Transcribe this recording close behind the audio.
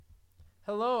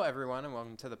Hello, everyone, and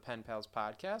welcome to the Pen Pals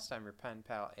podcast. I'm your pen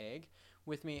pal, Egg.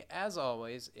 With me, as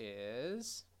always,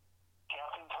 is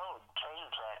Captain Toad, treasure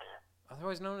tracker.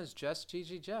 otherwise known as Jess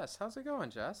GG Jess. How's it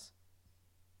going, Jess?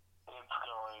 It's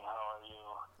going. How are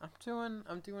you?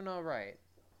 I'm doing all right.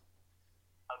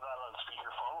 I'm not on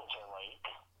speakerphone, which I like.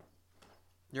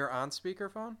 You're on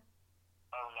speakerphone?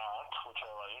 I'm not, which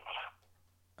I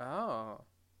like. Oh,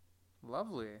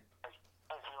 lovely.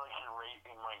 I feel like you're right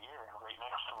in my ear, right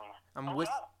next to me. I'm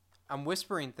I'm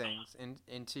whispering things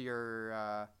into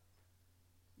your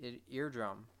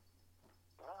eardrum.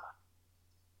 Yeah.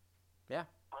 Yeah.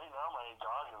 Right now, my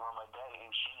dog is on my bed,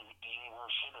 and she's eating her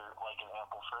shitter like an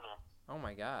apple fritter. Oh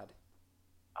my God.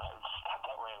 Stop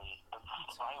that, Riley.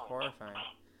 That's violent. Horrifying.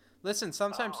 Listen,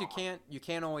 sometimes Oh. you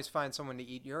can't always find someone to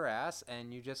eat your ass,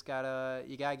 and you gotta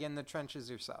get in the trenches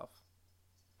yourself.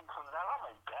 Not on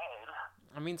my bed.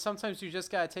 I mean, sometimes you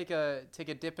just gotta take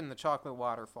a dip in the chocolate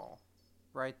waterfall,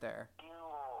 right there. Ew.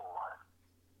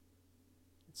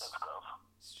 It's That's gross.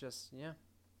 it's just yeah.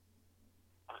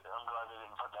 I'm glad they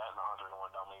didn't put that in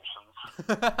 101 Dalmatians.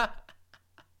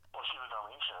 Well, she's a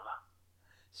Dalmatian.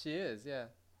 She is, yeah.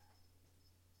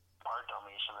 Part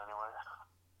Dalmatian, anyway.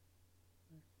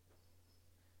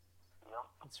 Yep.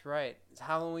 That's right.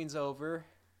 Halloween's over.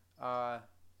 Oh,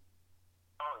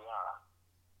 yeah.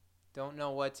 Don't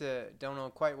know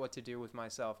quite what to do with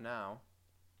myself now.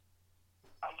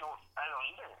 I don't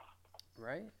either.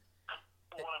 Right?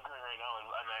 What I'm doing right now is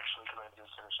I'm actually, because I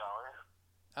just took a shower,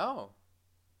 Oh,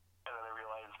 and then I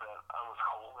realized that I was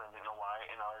cold and didn't know why,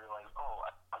 and now I realized, oh, I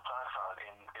put socks on,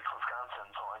 and it's Wisconsin,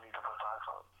 so I need to put socks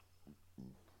on.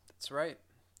 that's right.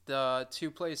 The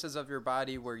two places of your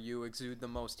body where you exude the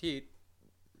most heat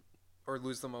or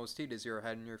lose the most heat is your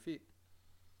head and your feet.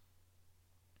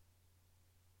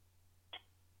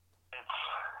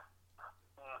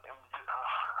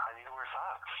 I need to wear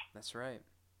socks. That's right.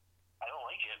 I don't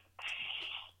like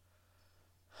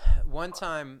it. One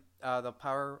time, the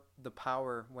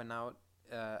power went out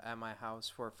at my house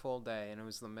for a full day, and it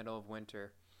was the middle of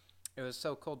winter. It was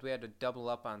so cold we had to double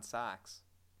up on socks.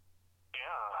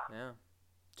 Yeah. Yeah,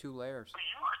 2 layers. But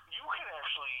you can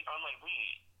actually, unlike me,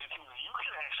 it seems you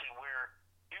can actually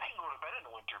you can go to bed in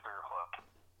the winter barefoot.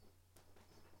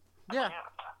 Yeah, I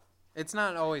can't. it's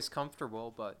not always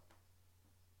comfortable, but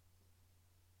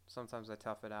sometimes I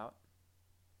tough it out.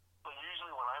 But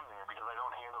usually when I'm there, because I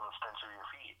don't handle the stench of your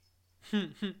feet,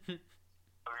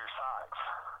 of your socks.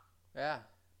 Yeah,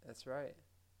 that's right.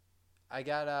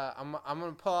 I'm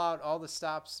gonna pull out all the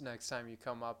stops next time you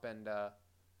come up and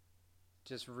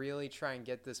just really try and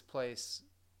get this place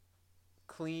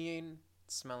clean,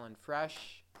 smelling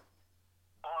fresh.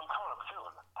 Oh, I'm coming up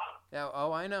soon. Yeah,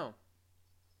 oh, I know.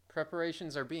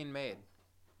 Preparations are being made.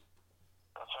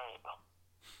 That's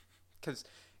right.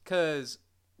 Cause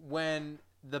when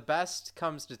the best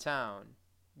comes to town,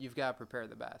 you've got to prepare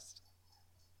the best.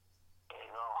 There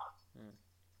you go. Mm.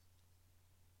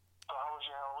 So how was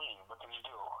your Halloween? What did you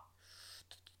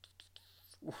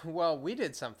do? Well, we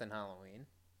did something Halloween.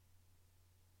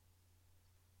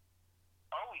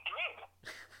 Oh, we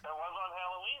did. That was on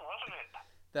Halloween, wasn't it?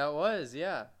 That was,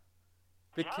 yeah.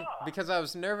 Yeah. Because I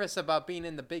was nervous about being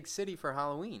in the big city for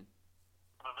Halloween.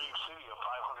 The big city of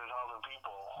 500,000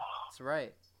 people. That's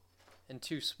right. And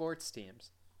 2 sports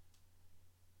teams.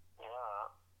 Yeah.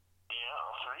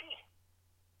 Yeah, 3.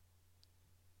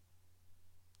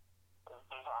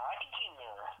 There's a hockey team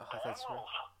there. Oh, The that's right. Admirals.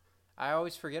 I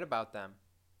always forget about them.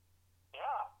 Yeah.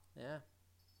 Yeah.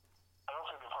 I don't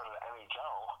think they're part of the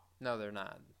NHL. No, they're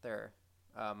not. They're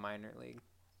minor league.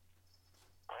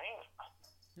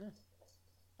 Right?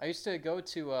 I used to go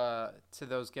to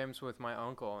those games with my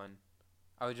uncle, and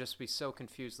I would just be so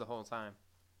confused the whole time.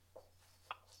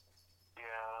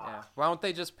 Yeah. Yeah. Why don't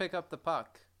they just pick up the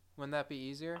puck? Wouldn't that be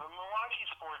easier? The Milwaukee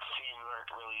sports teams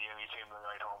aren't really anything to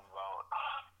write home about.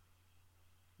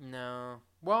 No.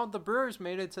 Well, the Brewers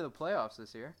made it to the playoffs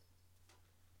this year.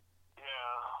 Yeah.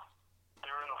 They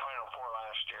were in the Final Four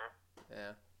last year.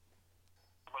 Yeah.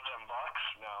 But them Bucks?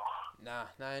 No. Nah,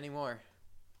 not anymore.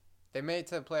 They made it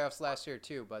to the playoffs last year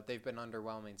too, but they've been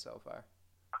underwhelming so far.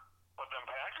 But them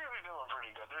Packers are doing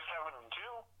pretty good. They're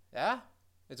 7-2. Yeah?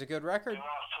 It's a good They record.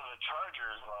 lost to the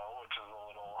Chargers, though, which is a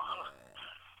little...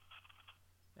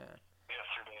 Yeah.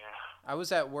 Yesterday. I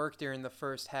was at work during the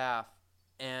first half,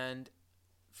 and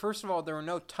first of all, there were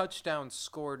no touchdowns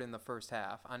scored in the first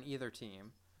half on either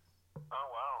team. Oh,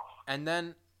 wow. And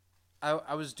then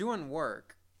I was doing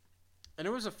work, and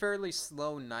it was a fairly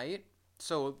slow night,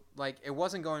 so like it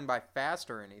wasn't going by fast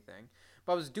or anything.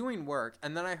 But I was doing work,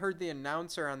 and then I heard the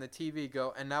announcer on the TV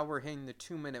go, and now we're hitting the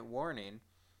 2-minute warning.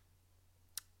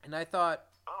 And I thought,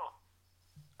 Oh.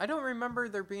 I don't remember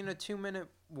there being a 2-minute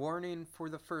warning for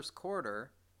the first quarter.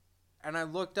 And I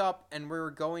looked up and we were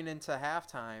going into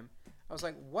halftime. I was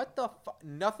like, what the fuck?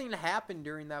 Nothing happened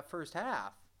during that first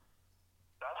half.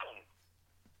 Nothing.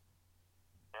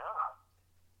 Yeah.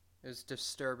 It was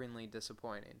disturbingly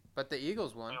disappointing. But the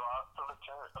Eagles won. They lost to the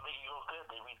Eagles did.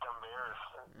 They beat them Bears.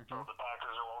 So the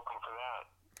Packers are welcome for that.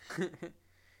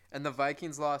 And the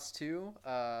Vikings lost too.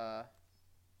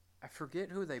 I forget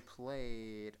who they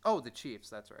played. Oh, the Chiefs.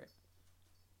 That's right.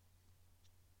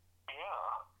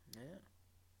 Yeah. Yeah.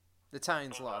 The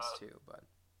Titans lost too, but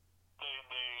they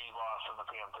lost to the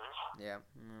Panthers. yeah.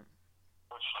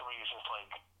 Which to me is just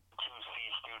like two C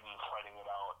students fighting it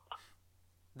out.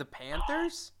 The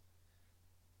Panthers?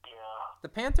 Yeah. The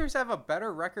Panthers have a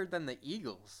better record than the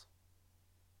Eagles.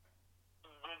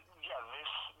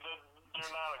 They're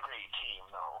not a great team,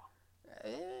 though.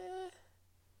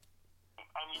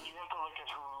 I mean, you have to look at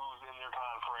who's in their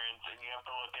conference, and you have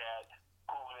to look at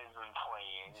who they've been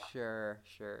playing. Sure.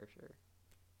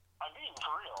 I mean,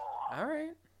 for real. All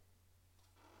right.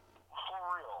 For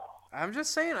real. I'm just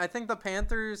saying, I think the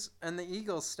Panthers and the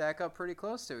Eagles stack up pretty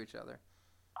close to each other.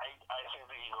 I think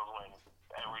the Eagles win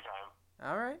every time.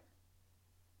 All right.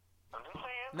 I'm just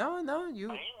saying. No, you.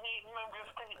 I ain't hating, I'm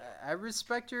just saying. I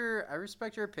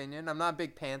respect your opinion. I'm not a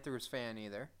big Panthers fan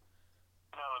either.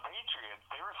 Now, the Patriots,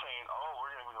 they were saying, oh,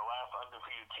 we're going to be the last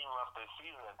undefeated team left this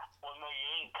season. Well, no, you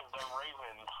ain't, because them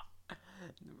Ravens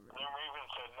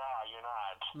said, nah, you're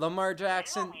not. Lamar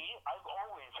Jackson. You know me, I've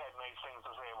always had nice things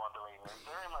to say about the Ravens.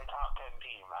 They're in my top 10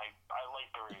 team. I like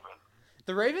the Ravens.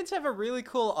 The Ravens have a really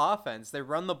cool offense. They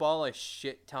run the ball a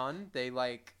shit ton. They,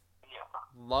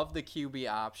 love the QB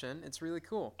option. It's really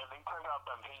cool. And they turned out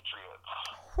them Patriots.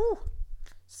 Whew.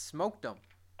 Smoked them.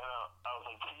 And I was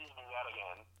like, please do that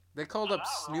again. They called up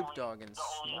Snoop Dogg and the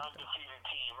only smoked them. undefeated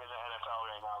team in the NFL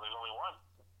right now. There's only one.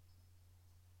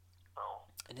 So.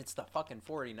 And it's the fucking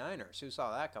 49ers. Who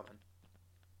saw that coming?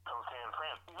 From San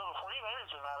Fran. You know, the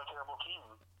 49ers are not a terrible team.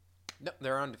 No,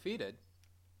 they're undefeated.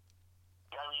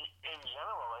 I mean, in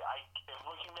general,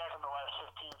 looking back at the last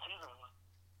 15 seasons,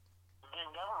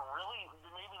 they've never really,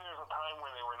 maybe there's a time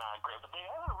when they were not great, but they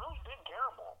haven't really been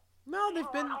terrible. No,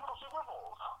 they've been. A couple Super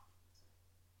Bowls.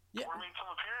 Yeah. Or made some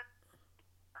appearances.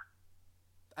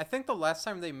 I think the last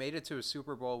time they made it to a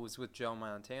Super Bowl was with Joe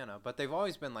Montana, but they've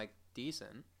always been,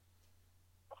 decent.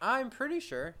 I'm pretty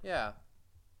sure, yeah.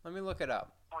 Let me look it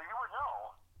up. Well, you would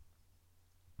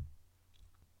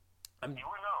know. You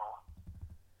would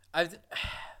know.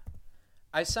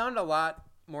 I sound a lot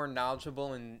more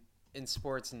knowledgeable in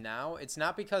sports now. It's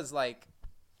not because, I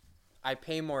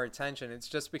pay more attention. It's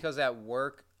just because at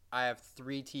work, I have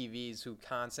 3 TVs who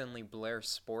constantly blare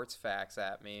sports facts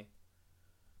at me.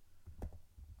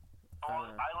 I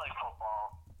like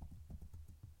football.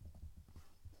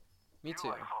 Me too.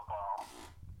 You like football.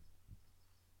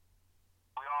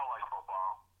 We all like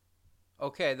football.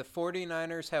 Okay, the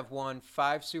 49ers have won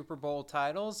 5 Super Bowl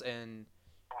titles in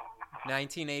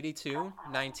 1982,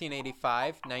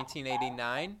 1985,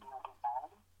 1989.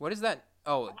 What is that?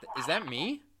 Oh, is that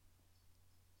me?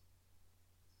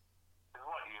 Is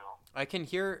what you? I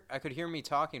could hear me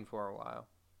talking for a while.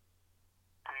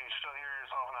 Can you still hear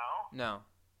yourself now? No.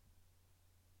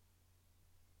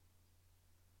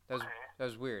 That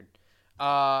was weird.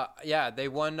 Yeah, they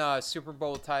won Super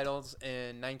Bowl titles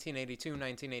in 1982,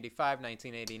 1985,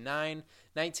 1989,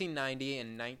 1990,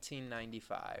 and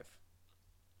 1995.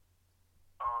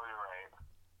 Oh,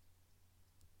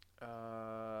 you're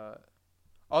right.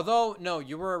 Although, no,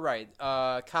 you were right.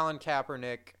 Colin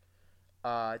Kaepernick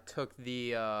took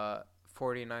the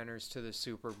 49ers to the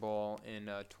Super Bowl in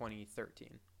 2013. So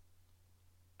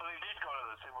they did go to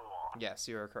the Super Bowl? Yes,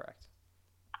 you are correct.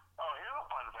 Oh, here's a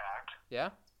fun fact.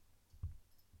 Yeah?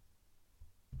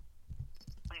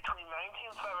 Between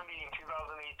 1970 and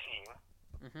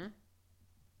 2018,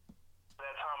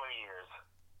 that's how many years?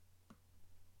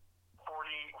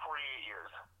 48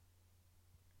 years.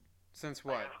 Since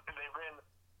what? They've been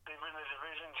the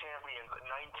division champions 19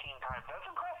 times. That's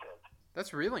impressive. That's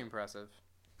really impressive.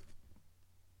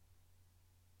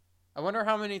 I wonder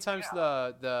how many times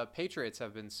the Patriots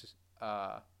have been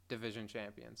division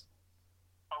champions.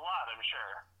 A lot, I'm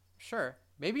sure. Sure.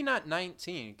 Maybe not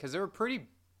 19, because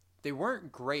they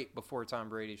weren't great before Tom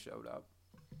Brady showed up.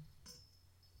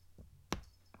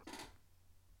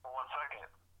 Well, 1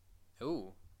 second.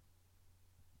 Ooh.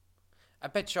 I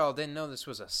bet y'all didn't know this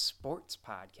was a sports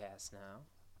podcast now.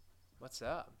 What's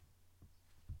up?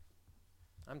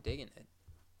 I'm digging it.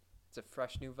 It's a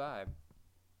fresh new vibe.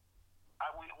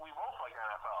 We both like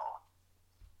NFL.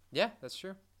 Yeah, that's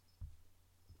true.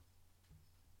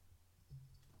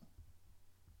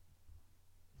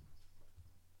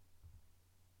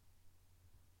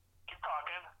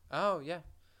 Oh yeah.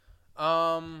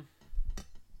 Um.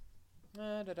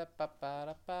 Oh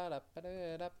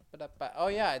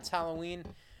yeah, it's Halloween.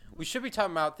 We should be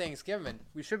talking about Thanksgiving.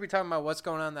 We should be talking about what's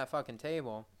going on that fucking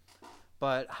table.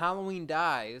 But Halloween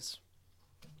dies,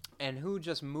 and who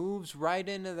just moves right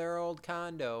into their old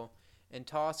condo and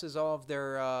tosses all of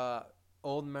their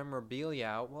old memorabilia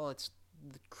out? Well, it's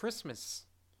Christmas.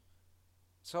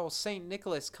 So Saint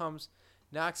Nicholas comes,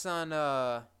 knocks on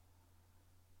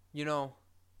you know,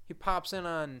 he pops in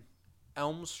on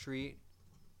Elm Street.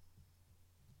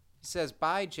 He says,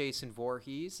 "Bye, Jason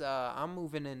Voorhees. I'm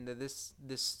moving into this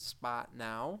spot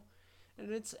now."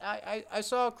 And I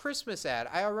saw a Christmas ad.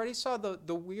 I already saw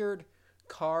the weird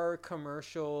car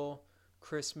commercial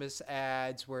Christmas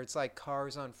ads where it's like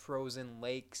cars on frozen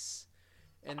lakes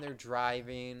and they're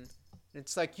driving.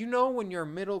 It's like, when your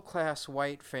middle class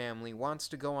white family wants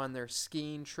to go on their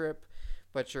skiing trip,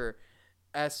 but your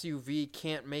SUV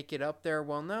can't make it up there.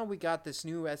 Well, now we got this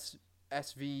new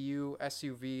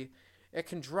SUV. It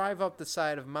can drive up the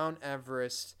side of Mount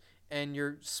Everest, and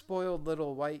your spoiled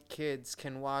little white kids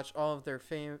can watch all of their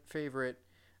favorite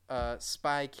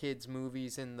Spy Kids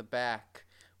movies in the back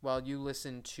while you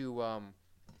listen to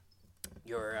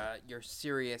your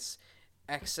Sirius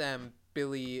XM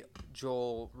Billy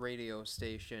Joel radio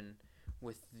station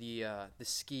with the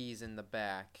skis in the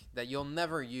back that you'll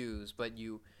never use, but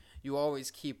you always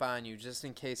keep on you just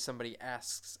in case somebody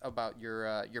asks about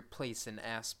your place in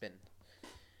Aspen.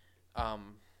 I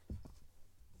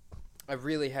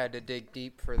really had to dig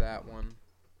deep for that one.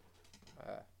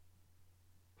 Have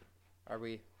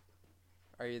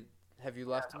you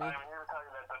left me? I'm here to tell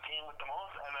you that the team with the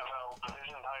most NFL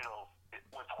division titles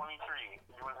with 23.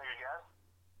 You want to take a guess?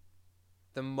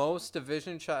 The most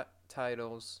division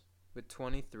titles with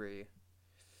 23. Yep.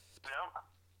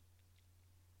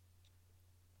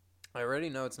 I already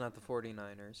know it's not the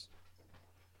 49ers.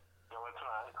 No, it's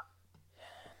not.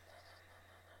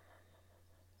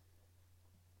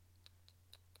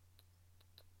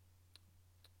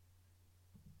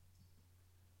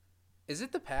 Is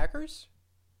it the Packers?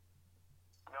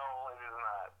 No, it is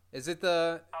not. Is it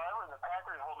the... However, the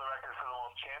Packers hold the record for the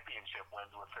most championship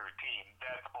wins with 13.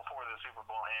 That's before the Super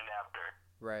Bowl and after.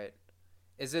 Right.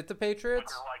 Is it the Patriots?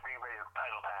 It's like Green Bay is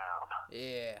title town.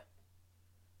 Yeah.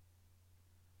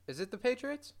 Is it the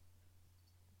Patriots?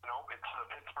 Nope, it's the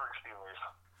Pittsburgh Steelers.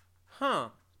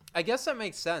 Huh. I guess that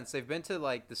makes sense. They've been to,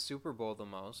 like, the Super Bowl the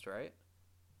most, right?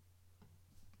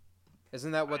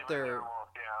 Isn't that what their...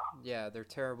 Yeah, their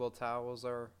terrible towels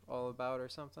are all about or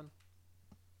something? And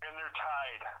they're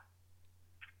tied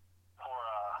for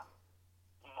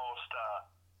most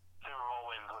Super Bowl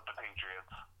wins with the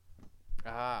Patriots.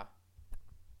 Ah.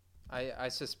 I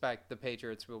suspect the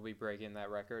Patriots will be breaking that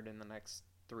record in the next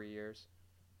 3 years.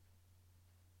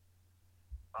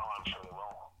 Oh, I'm sure they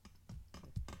will.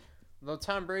 Though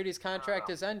Tom Brady's contract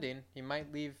is ending, he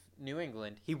might leave New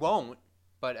England. He won't,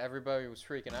 but everybody was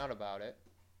freaking out about it.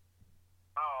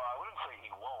 Oh, I wouldn't say he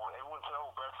won't. Everyone said,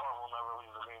 Brett Favre will never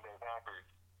leave the Green Bay Packers.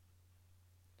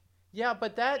 Yeah,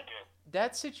 but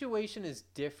that situation is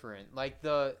different. Like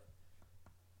the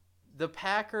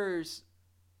Packers,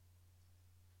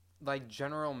 like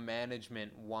general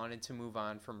management wanted to move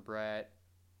on from Brett,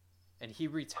 and he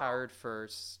retired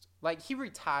first. Like he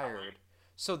retired,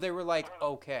 so they were like,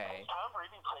 okay. Has Tom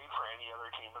Brady played for any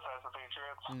other team besides the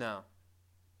Patriots? No.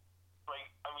 Like,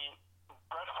 I mean,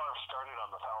 Brett Favre started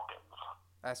on the Falcons.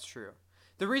 That's true.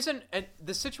 The reason, and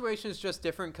the situation is just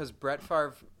different because Brett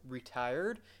Favre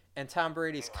retired and Tom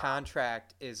Brady's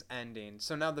contract is ending.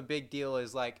 So now the big deal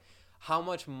is like, how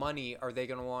much money are they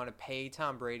going to want to pay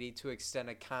Tom Brady to extend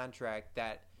a contract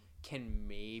that can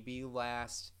maybe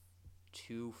last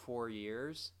 2-4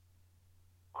 years?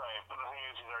 Right, but the thing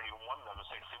is, he's already won them 6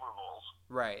 Super Bowls.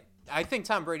 Right. I think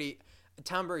Tom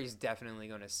Brady's definitely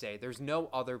going to stay. There's no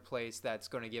other place that's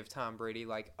going to give Tom Brady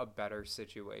like a better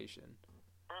situation.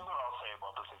 Here's what I'll say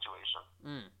about the situation.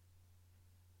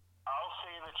 I'll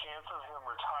say the chance of him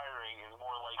retiring is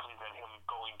more likely than him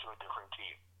going to a different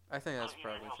team. I think that's so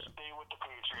probably he'll true. Stay with the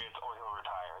Patriots or he'll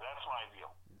retire. That's my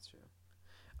view. That's true.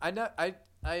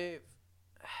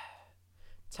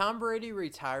 Tom Brady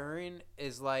retiring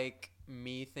is like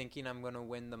me thinking I'm gonna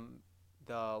win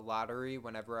the lottery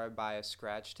whenever I buy a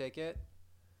scratch ticket.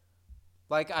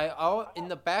 Like I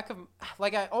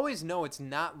always know it's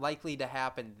not likely to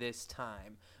happen this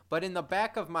time, but in the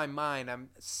back of my mind, I'm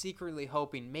secretly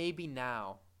hoping maybe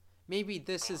now, maybe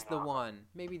this is the one,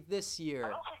 maybe this year. I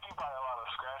don't think you buy a lot of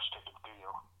scratch tickets, do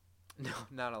you? No,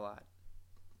 not a lot.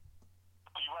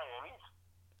 Do you buy any?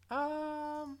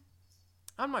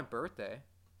 On my birthday.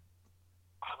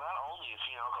 So not only is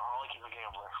he an alcoholic, he's a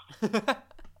gambler.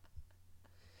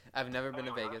 I've never been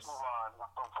to Anyway, Vegas. let's move on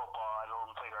from football. I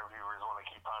don't think our viewers want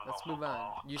to keep on Let's about move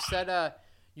football. on.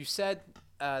 You said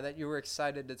that you were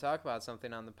excited to talk about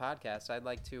something on the podcast. I'd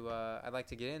like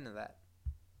to get into that.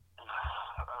 All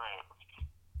right.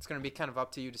 It's gonna be kind of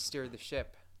up to you to steer the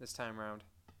ship this time around.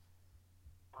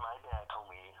 My dad told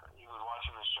me he was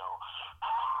watching the show,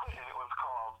 and it was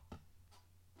called,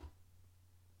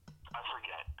 I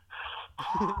forget.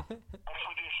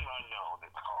 Expedition Unknown,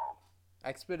 it's called.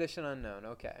 Expedition Unknown.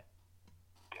 Okay.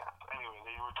 Yeah. Anyway,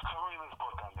 they were covering this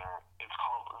book on there. It's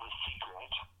called The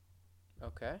Secret.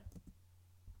 Okay.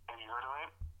 Have you heard of it?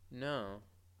 No.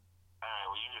 Alright,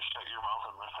 well, you just shut your mouth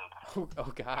and listen. Oh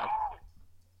God.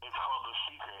 It's called The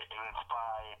Secret, and it's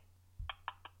by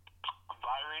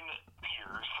Byron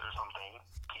Pierce or something.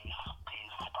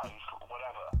 Spice,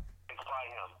 whatever. It's by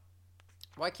him.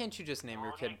 Why can't you just name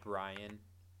your kid Brian?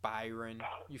 Byron.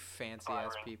 You fancy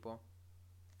ass people.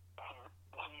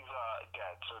 He's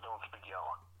dead, so don't speak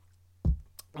yellow.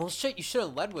 Well, shit. You should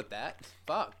have led with that.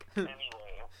 Fuck. Anyway,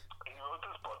 he wrote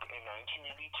this book in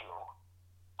 1982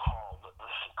 called The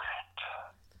Secret.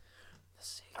 The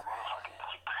secret. The motherfucking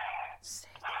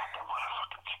secret. The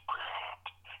motherfucking secret.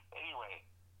 Anyway,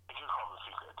 it's just called The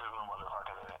Secret. There's no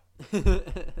motherfucking in it.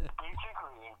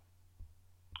 Basically,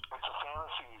 it's a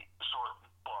fantasy short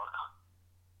book,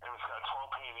 and it's got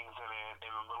 12 paintings in it,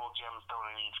 and a little gemstone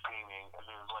in each painting, and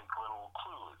there's like little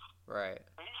clues. Right.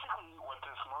 Basically, what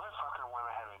this motherfucker went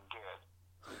ahead and did,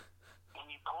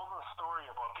 he told a story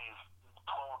about these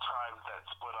 12 tribes that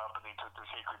split up and they took the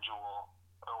sacred jewel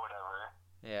or whatever.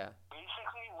 Yeah.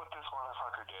 Basically, what this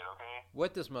motherfucker did, okay?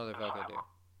 What this motherfucker do?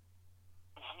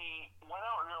 He went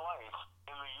out in their life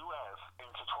in the U.S.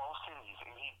 into 12 cities,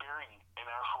 and he buried an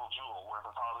actual jewel worth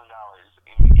 $1,000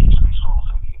 in each of these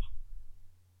 12 cities.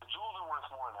 The jewels are worth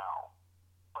more now.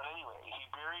 But anyway, he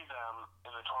buried them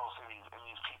in the 12 cities, and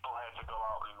these people had to go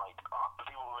out and, like, the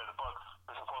people who read the book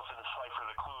were supposed to decipher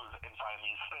the clues and find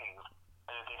these things.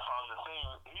 And if they found the thing,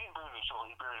 he didn't bury the jewel,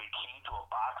 he buried a key to a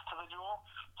box to the jewel.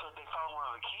 So if they found one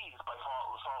of the keys by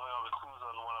solving all the clues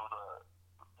on one of the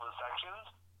sections,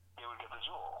 they would get the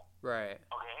jewel. Right.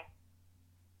 Okay?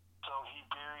 So he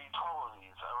buried 12 of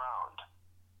these around.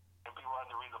 And people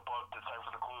had to read the book,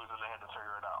 decipher the clues, and they had to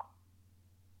figure it out.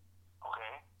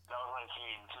 Okay? That was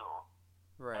 1982.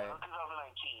 Right. As of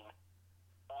 2019,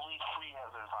 only 3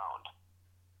 have been found.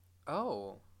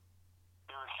 Oh.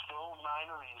 There are still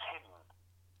 9 of these hidden.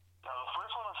 Now, the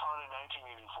first one was found in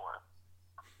 1984.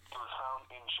 It was found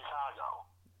in Chicago.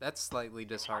 That's slightly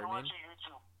disheartening. You can watch a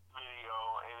YouTube video,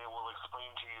 and it will explain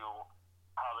to you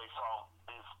how they solved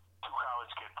these 2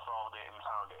 college kids solved it and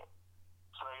found it.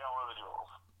 So they got one of the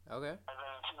jewels. Okay. And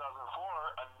then in 2004,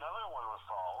 another one was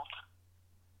solved.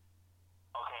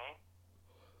 Okay?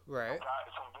 Right.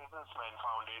 Some businessmen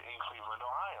found it in Cleveland,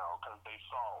 Ohio, because they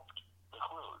solved the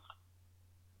clues.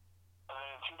 And then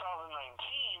in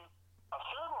 2019, a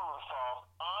third one was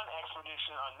solved on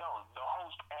Expedition Unknown. The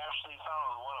host actually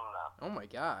found one of them. Oh my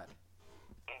God.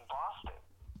 In Boston.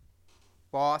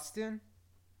 Boston?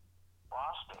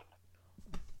 Boston.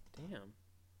 Damn.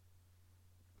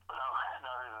 Now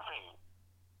here's the thing.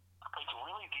 It's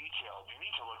really detailed. You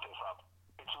need to look this up.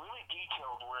 It's really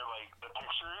detailed where, like, the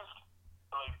pictures,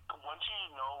 like, once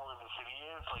you know where the city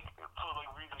is, like, so,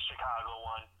 like, read the Chicago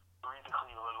one, read the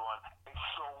Cleveland one. It's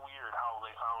so weird how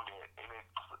they found it, and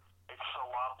it's so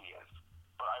obvious.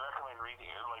 But I recommend reading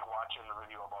it, like, watching the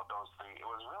video about those 3. It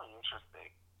was really interesting.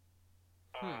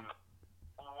 And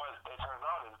what it turns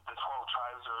out is the 12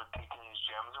 tribes are taking these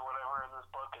gems or whatever in this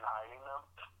book and hiding them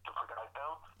to protect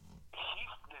them.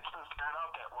 It's been figured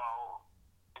out that while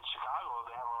in Chicago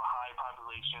they have a high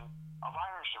population of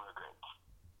Irish immigrants.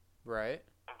 Right.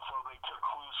 And so they took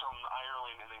clues from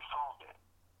Ireland and they solved it.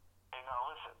 And now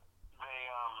listen, they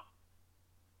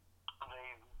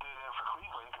did it for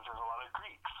Cleveland because there's a lot of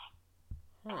Greeks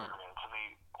immigrants, and they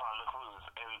found the clues.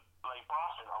 And like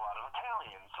Boston, a lot of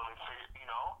Italians, so they figured, you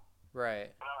know.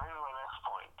 Right. And now here's my next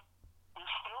point.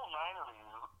 There's still 9 of these,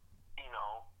 you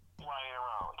know, lying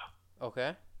around.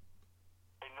 Okay.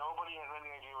 And nobody has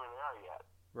any idea where they are yet.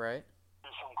 Right.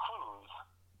 There's some clues.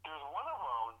 There's one of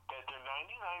them that they're 99%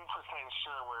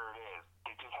 sure where it is.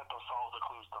 They just have to solve the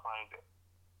clues to find it.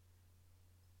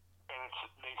 And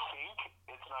they think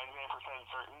it's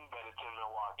 99% certain that it's in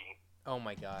Milwaukee. Oh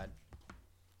my God.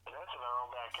 And that's in our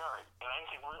own backyard. And I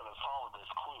think we're going to solve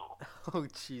this clue. Oh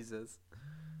Jesus.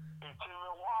 It's in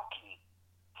Milwaukee.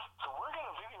 So we're going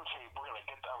to videotape. I'm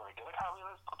going to get a copy of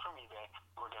this from eBay.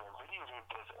 We're going to videotape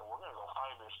this, and we're going to go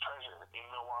find this treasure in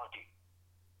Milwaukee.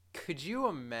 Could you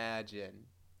imagine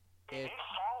if...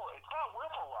 It's not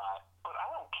worth a lot, but I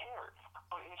don't care.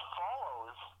 But it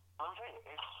follows, let me tell you,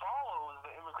 it follows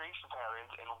the immigration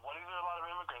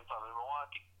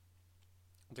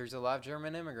There's a lot of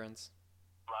German immigrants.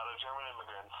 A lot of German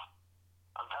immigrants.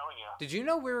 I'm telling you. Did you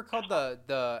know we were called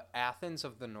the Athens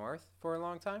of the North for a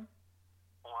long time?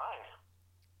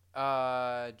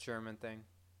 Why? German thing.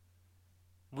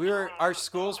 Our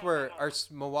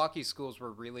Milwaukee schools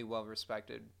were really well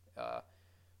respected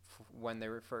when they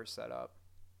were first set up.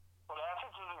 Well,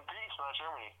 Athens is in Greece, not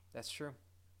Germany. That's true.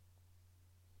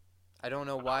 I don't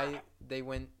know why they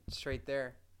went straight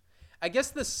there. I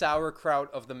guess the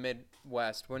sauerkraut of the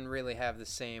Midwest wouldn't really have the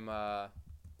same. Is there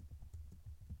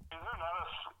not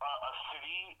a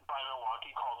city by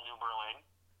Milwaukee called New Berlin?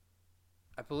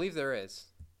 I believe there is.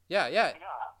 Yeah. Yeah.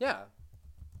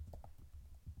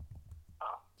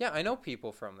 Oh. Yeah, I know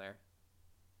people from there.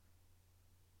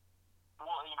 Well,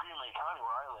 in Green Lake County,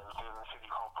 where I live, there's a city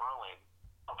called Berlin.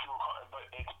 But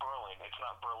it's Berlin. It's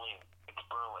not Berlin. It's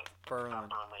Berlin. Berlin. It's not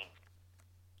Berlin.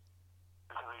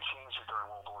 Because they changed it during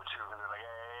World War II. Because they're like,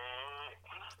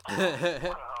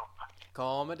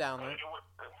 Calm it down there. No,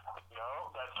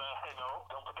 that's no.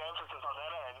 Don't put the emphasis on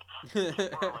that end.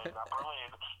 It's Berlin, not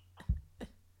Berlin.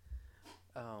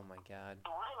 Oh my God.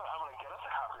 So I'm gonna get us a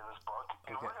copy of this book,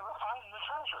 and we're gonna find the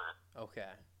treasure.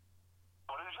 Okay.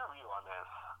 What is your view on this?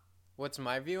 What's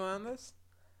my view on this?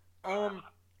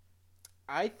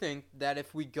 I think that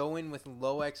if we go in with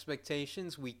low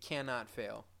expectations, we cannot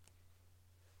fail.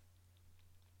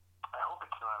 I hope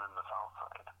it's not in the South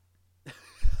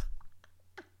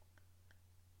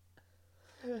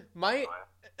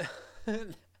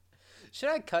Side. Should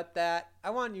I cut that?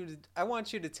 I want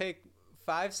you to take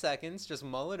 5 seconds, just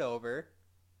mull it over.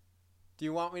 Do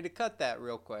you want me to cut that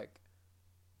real quick?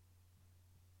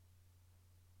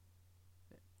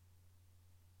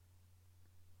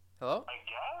 Hello? I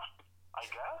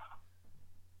guess.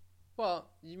 Well,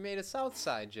 you made a South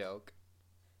Side joke.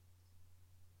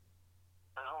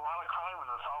 There's a lot of crime in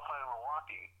the South Side of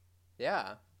Milwaukee.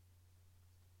 Yeah.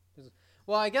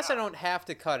 Well, I guess I don't have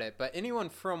to cut it, but anyone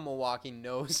from Milwaukee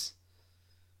understands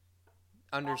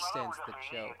the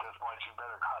joke. At this point, you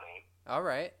better cut it. All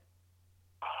right.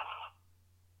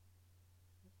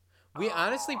 We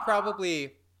honestly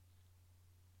probably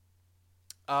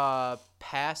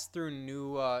passed through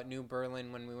New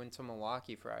Berlin when we went to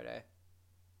Milwaukee Friday.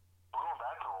 We're going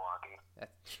back to Milwaukee.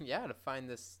 Yeah, to find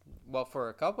this. Well, for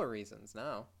a couple of reasons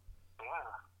now. Yeah,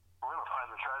 we're gonna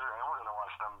find the treasure, and we're gonna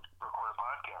watch them record a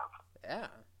podcast. Yeah,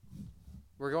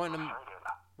 we're going to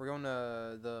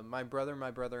the My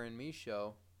Brother and Me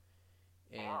show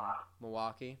in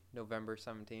Milwaukee, November 17th.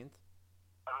 I've been listening to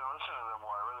them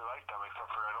more. I really like them,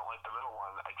 except for I don't like the middle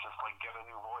one. I just like get a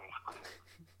new voice, please.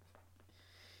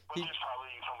 Which is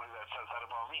probably somebody that says that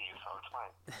about me, so it's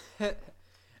fine.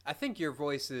 I think your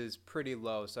voice is pretty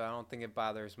low, so I don't think it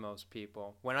bothers most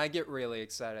people. When I get really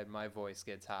excited, my voice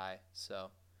gets high,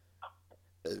 so.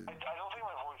 I don't think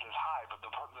my voice is high, but the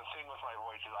thing with my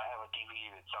voice is I have a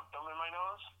deviated septum in my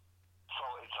nose, so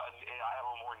I have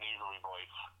a more nasally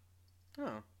voice.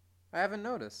 Oh, I haven't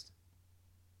noticed.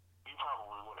 You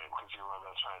probably wouldn't because you're my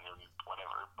best friend and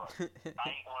whatever, but when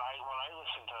I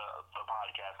listen to the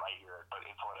podcast, I hear it, but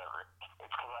it's whatever.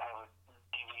 It's because I have a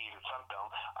deviated septum.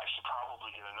 I should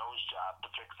probably get a nose job to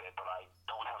fix it, but I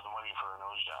don't have the money for a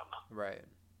nose job. Right.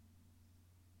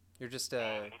 You're just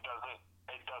And it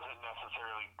doesn't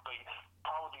necessarily like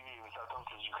problem with deviated septum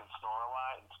is you can snore a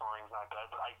lot, and snoring's not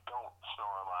good. But I don't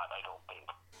snore a lot. I don't think.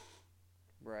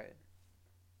 Right.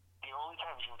 The only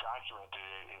times you documented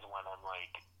it is when I'm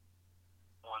like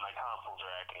when my tonsils are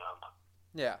acting up.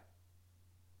 Yeah.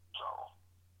 So.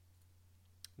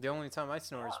 The only time I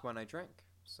snore is when I drink.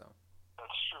 So.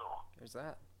 That's true. There's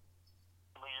that.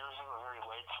 But yours is a very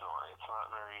late snore. It's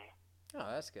not very. Oh,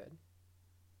 that's good.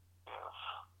 Yes.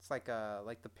 It's like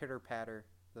the pitter patter,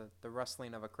 the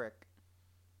rustling of a crick.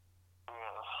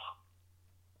 Yes.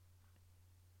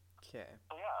 Okay.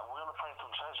 Yeah, we're gonna find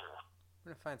some treasure.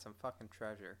 We're gonna find some fucking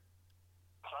treasure.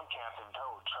 Some Captain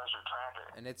Toad treasure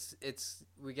tracker. And it's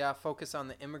we gotta focus on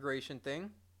the immigration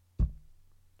thing,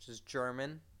 which is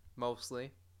German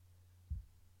mostly.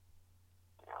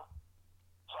 Yeah.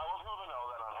 So I was going to know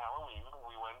that on Halloween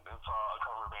we went and saw a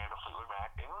cover band of Fleetwood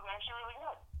Mac. It was actually really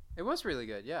good. It was really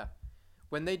good, yeah.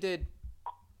 When they did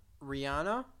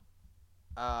Rihanna,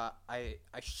 I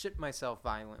shit myself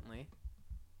violently.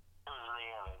 It was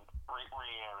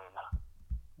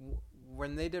Rhiannon.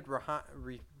 When they did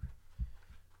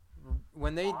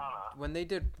when they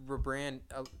did rebrand,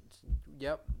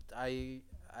 yep, I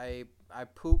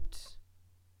pooped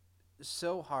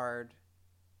so hard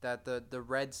that the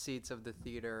red seats of the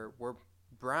theater were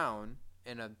brown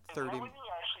in a 30. Is that when you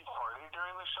actually farted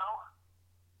during the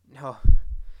show?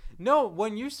 No,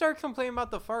 when you start complaining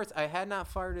about the farts, I had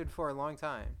not farted for a long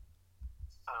time.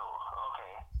 Oh,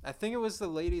 okay. I think it was the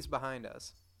ladies behind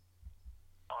us.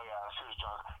 Oh yeah, she was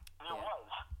drunk. There Yeah. was.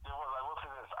 I will say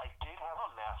this. I did have a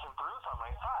massive bruise on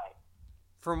my thigh.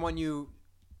 From when you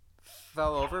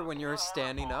fell over when you were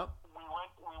standing up? We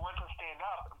went to stand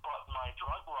up, but my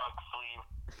drug rug sleeve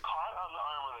caught on the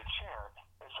arm of the chair,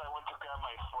 and so I went to grab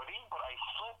my footing, but I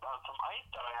slipped on some ice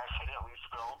that I accidentally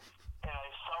spilled, and I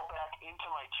fell back into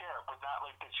my chair, but not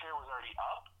like the chair was already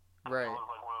up. Right. It was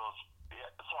like one of those. Yeah,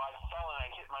 so I fell and I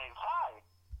hit my thigh.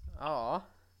 Aw.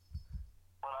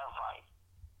 But I'm fine.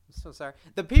 I'm so sorry.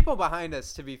 The people behind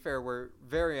us, to be fair, were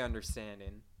very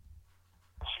understanding.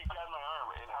 She grabbed my arm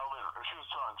and held it. She was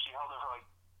drunk. She held it for like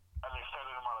an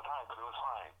extended amount of time, but it was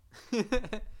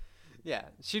fine. Yeah,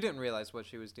 she didn't realize what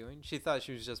she was doing. She thought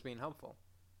she was just being helpful.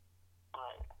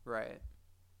 Right. Right.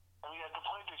 I mean, at the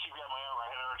point that she grabbed my arm, I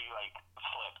had already like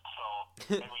slipped. So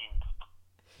I mean,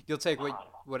 You'll take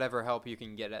whatever help you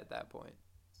can get at that point.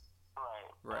 right.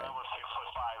 Right. And I was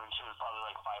 6'5", and she was probably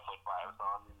like 5'5", so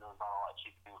I mean, there was not a lot she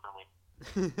could do for me.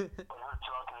 But her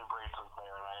drunken embrace was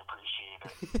there, and I appreciate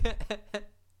it.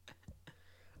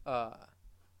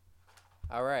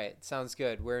 All right, sounds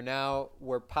good. We're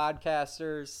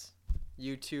podcasters,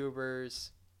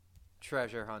 YouTubers,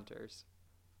 treasure hunters.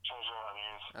 Treasure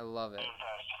hunters. I love it. And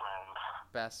best friends.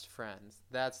 Best friends.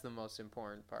 That's the most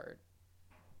important part.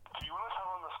 Do you want to tell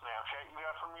them the Snapchat you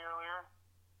got from me earlier?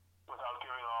 Without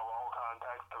giving all the whole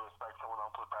context to respect someone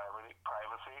else's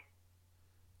privacy?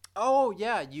 Oh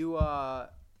yeah,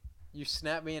 you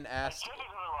snapped me and asked. I said it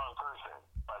to the wrong person,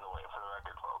 by the way, for the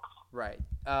record, folks. Right.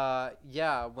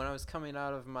 Yeah, when I was coming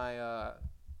out of my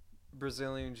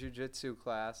Brazilian Jiu-Jitsu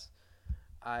class,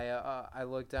 I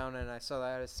looked down and I saw that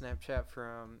I had a Snapchat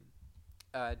from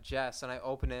Jess, and I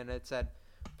opened it and it said,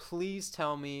 "Please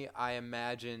tell me I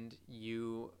imagined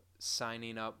you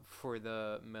signing up for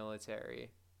the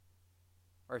military,"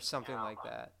 or something like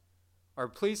that. Or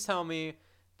please tell me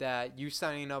that you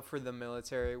signing up for the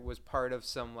military was part of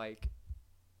some like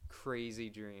crazy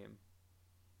dream.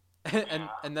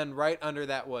 and then right under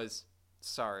that was,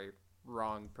 sorry,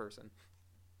 wrong person.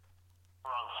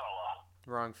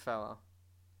 Wrong fella.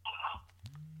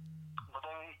 But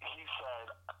then he said,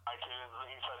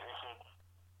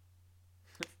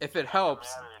 if it helps.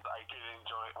 I did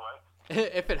enjoy what?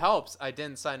 If it helps, I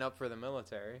didn't sign up for the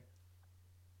military.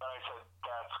 But I said,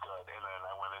 that's good. And then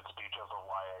I went into details of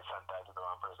why I sent that to the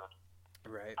wrong person.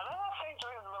 Right. And I'm not saying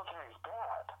joining the military is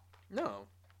bad. No.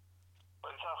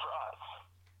 But it's not for us.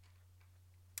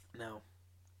 No.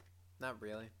 Not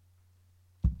really.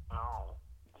 No.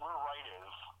 We're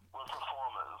writers. We're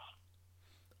performers.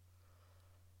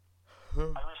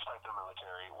 I respect the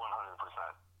military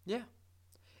 100%. Yeah.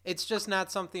 It's just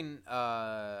not something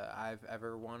I've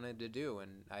ever wanted to do,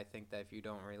 and I think that if you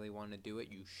don't really want to do it,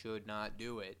 you should not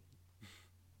do it.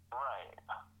 Right.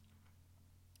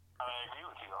 I agree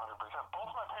with you 100%.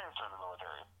 Both my parents are in the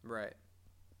military. Right.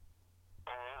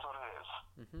 And it is what it is.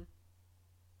 Mm-hmm.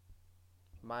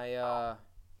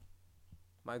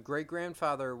 My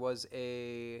great-grandfather was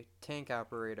a tank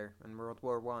operator in World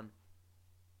War I.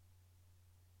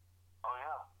 Oh,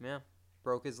 yeah? Yeah.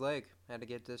 Broke his leg. Had to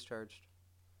get discharged.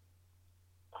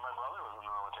 And my brother was in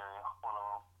the military, one of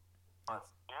them.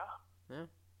 Yeah? Yeah.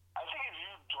 I think if you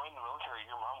joined the military,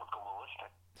 your mom would go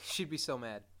ballistic. She'd be so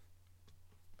mad.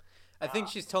 I think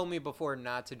she's told me before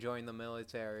not to join the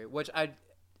military, which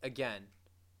again,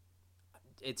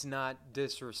 it's not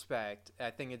disrespect. I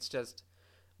think it's just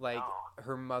like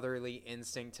her motherly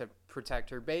instinct to protect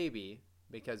her baby,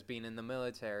 because being in the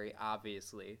military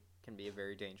obviously can be a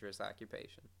very dangerous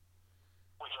occupation.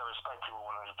 Which I respect you 100%.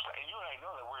 And you and I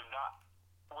know that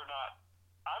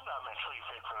I'm not mentally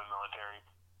fit for the military.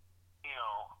 You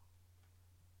know,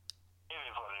 it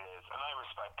is what it is. And I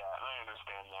respect that, and I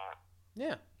understand that.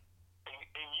 Yeah.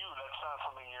 And you, that's not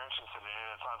something you're interested in.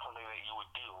 It's not something that you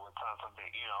would do. It's not something,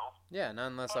 you know. Yeah,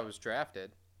 not unless I was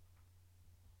drafted.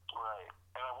 Right.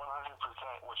 And I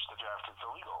 100%, which the draft is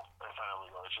illegal. It's not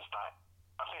illegal. It's just not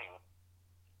a thing.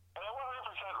 And I 100%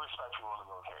 respect people in the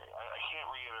military. I can't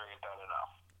reiterate that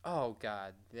enough. Oh,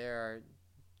 God. They are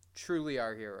truly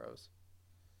our heroes.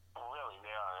 Really,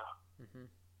 they are. Mm-hmm.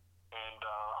 And,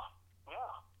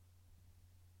 yeah.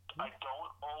 I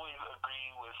don't always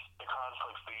agree with the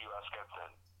conflicts the U.S. gets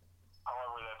in.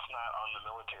 However, that's not on the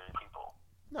military people.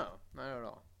 No, not at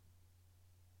all.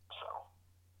 So.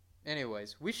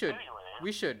 Anyways, we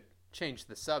should change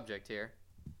the subject here.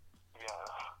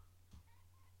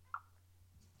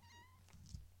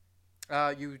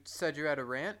 Yeah. You said you had a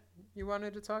rant you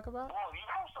wanted to talk about? Well, you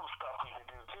have some stuff we can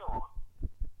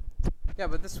do, too. Yeah,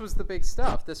 but this was the big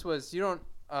stuff. This was, you don't,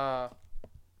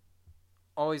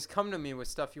 always come to me with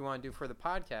stuff you want to do for the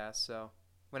podcast, so.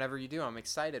 Whenever you do, I'm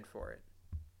excited for it.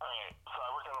 Alright, so I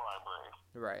work in a library.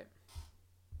 Right.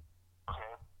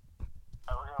 Okay?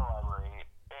 I work in a library,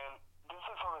 and this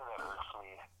is something that irks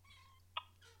me.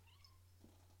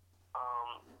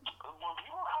 When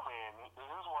people come in,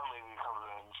 there's this one lady that comes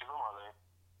in, she's a mother.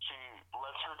 She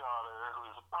lets her daughter,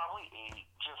 who's probably 8,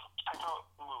 just check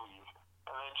out movies.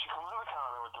 And then she comes to the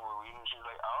counter with the movies, and she's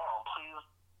like, oh, please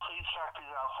check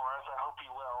these out for us. I hope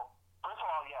you will. First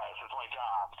of all, yes, it's my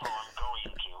job, so I'm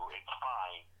going to. It's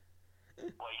fine.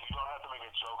 Like, you don't have to make a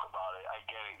joke about it. I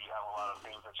get it. You have a lot of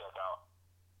things to check out.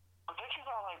 But then she's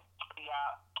all like,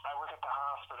 yeah, I work at the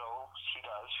hospital. She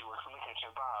does. She works in the kitchen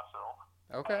at the hospital.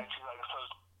 Okay. And she's like, so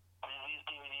these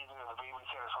DVDs are the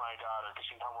babysitter for my daughter because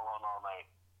she's home alone all night.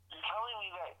 You're telling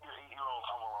me that your 8-year-old's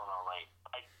home alone all night.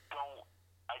 I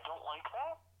don't like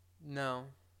that. No.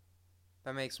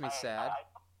 That makes me sad. I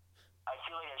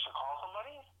feel like I should call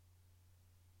somebody.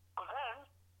 But then,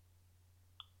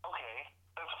 okay,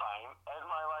 that's fine. At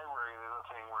my library, there's a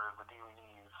thing where the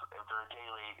DVDs, if they're a day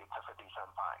late, it's a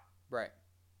 50-cent fine. Right.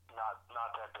 Not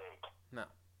that big. No.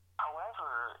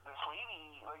 However, this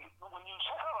lady, like, when you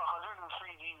check out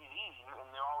 103 DVDs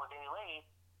and they're all a day late,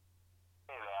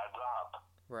 it adds up.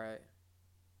 Right.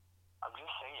 I'm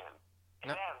just saying. It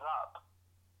No. adds up.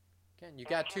 Again, you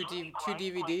got two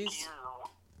DVDs.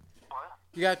 What?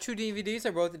 You got 2 DVDs.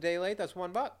 They're both a day late. That's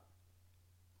 $1.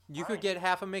 You could Right. get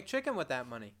half a McChicken with that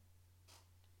money.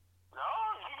 No,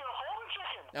 you can get a whole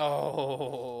McChicken.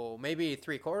 Oh, maybe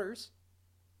 3/4.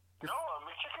 No, a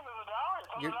McChicken is $1. It's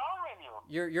on the You're- dollar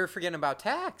menu. You're forgetting about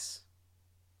tax.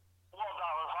 Well,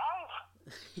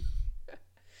 $1.05.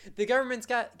 The government's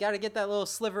got to get that little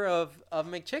sliver of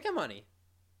McChicken money.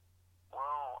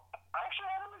 Well, I actually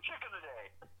had a McChicken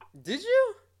today. Did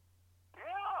you?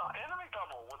 Yeah, and a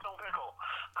McDouble with no pickle.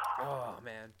 Oh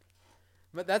man,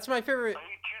 but that's my favorite. I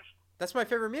eat two. That's my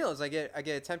favorite meal. Is I get a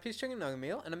 10-piece chicken nugget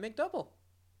meal and a McDouble.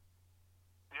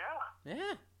 Yeah.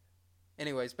 Yeah.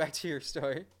 Anyways, back to your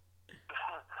story.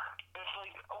 It's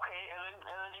like, okay, and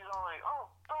then she's all like, oh,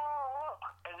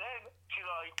 and then she's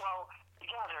like, well,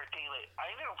 yeah, they're a day late. I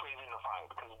ended up raising the fine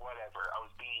because whatever, I was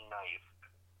being nice.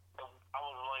 And I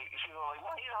was like, she's all like,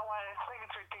 well, you know what, I think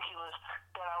it's ridiculous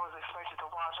that I was expected to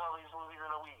watch all these movies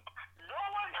in a week. No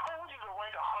one told you to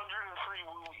rent 103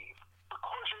 movies. Of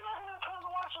course you're not going to tell them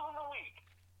to watch them in a week.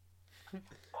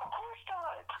 Of course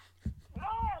not.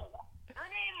 No, you're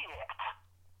an idiot.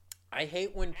 I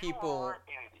hate when You people. are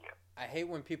an idiot. I hate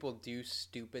when people do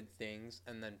stupid things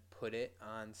and then put it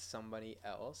on somebody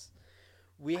else.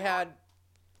 We had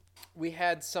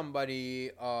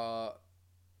somebody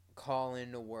call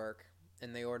into work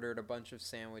and they ordered a bunch of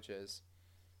sandwiches.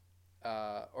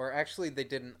 Or actually they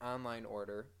did an online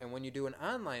order, and when you do an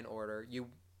online order,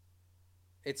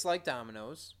 it's like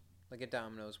Domino's, like a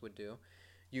Domino's would do.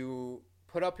 You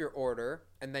put up your order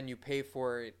and then you pay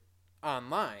for it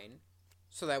online,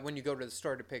 so that when you go to the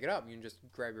store to pick it up, you can just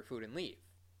grab your food and leave.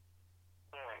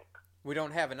 Right. We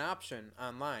don't have an option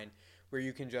online where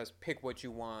you can just pick what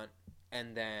you want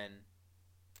and then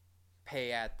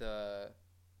pay at the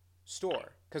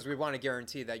store, because we want to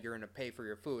guarantee that you're going to pay for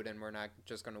your food and we're not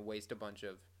just going to waste a bunch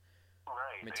of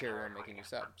Right. material exactly. making you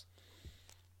subs.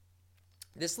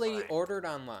 This lady Right. ordered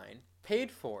online, paid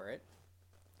for it,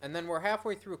 and then we're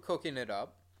halfway through cooking it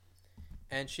up,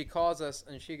 and she calls us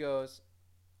and she goes,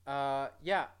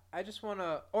 yeah, I just want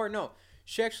to, or no,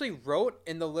 she actually wrote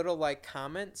in the little like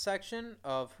comment section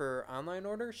of her online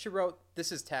order, she wrote,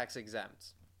 this is tax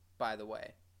exempt, by the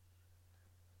way.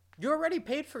 You already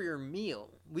paid for your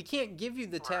meal. We can't give you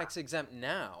the tax exempt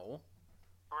now.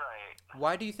 Right.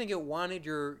 Why do you think it wanted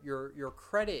your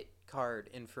credit card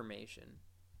information?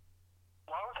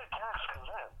 Why was it tax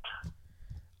exempt?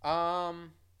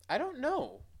 I don't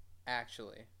know,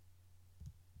 actually.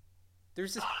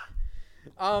 There's this,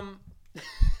 I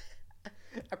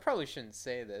probably shouldn't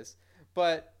say this,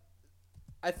 but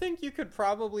I think you could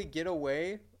probably get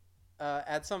away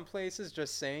at some places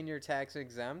just saying you're tax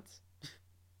exempt.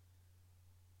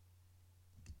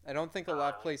 I don't think a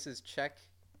lot of places check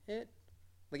it.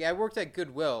 Like, I worked at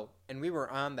Goodwill, and we were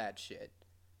on that shit.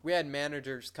 We had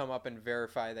managers come up and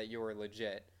verify that you were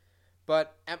legit.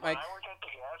 But at my... When I worked at the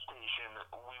gas station,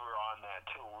 we were on that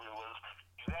too. It was,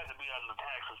 you had to be on the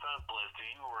tax exempt list or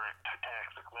you weren't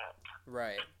tax exempt.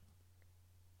 Right.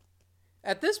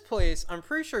 At this place, I'm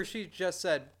pretty sure she just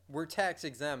said, we're tax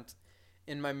exempt.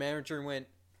 And my manager went,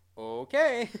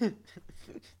 okay.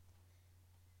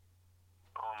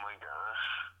 Oh my gosh.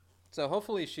 So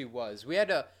hopefully she was. We had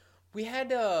to we had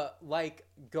to like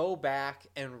go back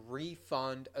and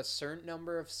refund a certain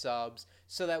number of subs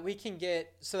so that we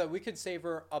could save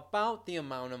her about the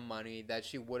amount of money that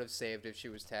she would have saved if she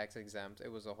was tax exempt.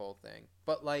 It was a whole thing.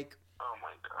 But like Oh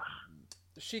my gosh.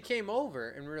 she came over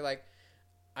and we were like,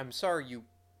 I'm sorry, you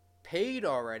paid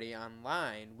already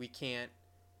online. We can't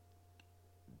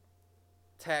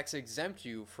tax exempt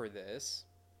you for this.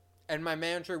 And my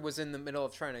manager was in the middle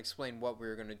of trying to explain what we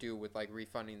were going to do with like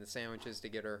refunding the sandwiches to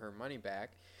get her money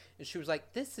back. And she was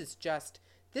like, this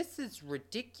is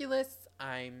ridiculous.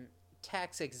 I'm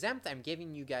tax exempt. I'm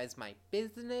giving you guys my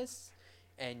business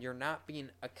and you're not being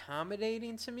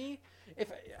accommodating to me.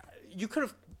 If you could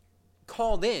have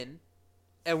called in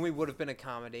and we would have been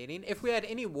accommodating. If we had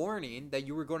any warning that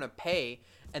you were going to pay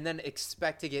and then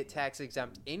expect to get tax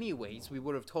exempt anyways, we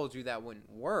would have told you that wouldn't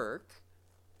work.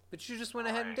 But you just went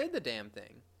ahead and did the damn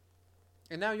thing.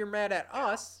 And now you're mad at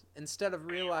us instead of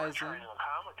realizing... You were trying to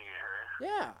accommodate her.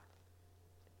 Yeah.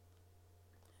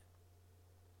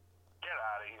 Get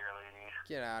out of here, lady.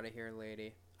 Get out of here,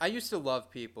 lady. I used to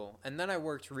love people, and then I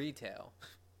worked retail.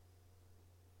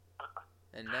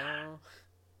 And now...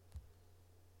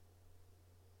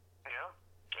 Yeah,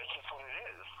 that's just what it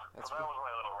is. That's that what- was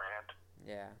my little rant.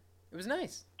 Yeah. It was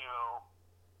nice. You know,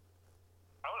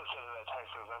 I would have said that tax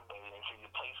exempt day. I said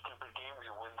you play stupid games,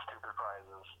 you win stupid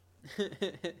prizes.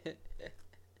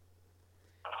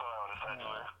 That's what I would have said to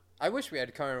her. I wish we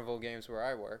had carnival games where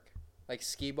I work. Like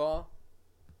skee-ball.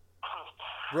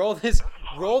 Roll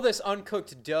this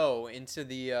uncooked dough into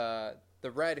the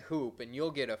red hoop and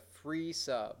you'll get a free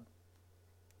sub.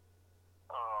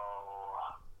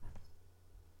 Oh.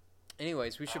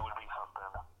 Anyways, we That should would be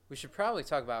something. we should probably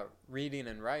talk about reading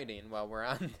and writing while we're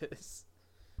on this.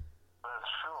 That's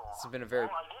true. This has been a very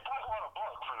Well, I did talk about a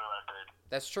book for the record.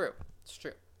 That's true. It's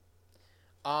true.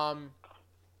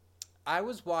 I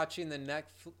was watching the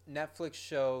Netflix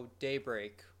show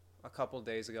Daybreak a couple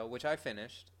days ago, which I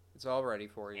finished. It's all ready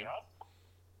for you. Yep.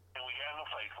 And we got in a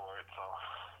fight for it, so.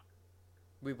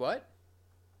 We what?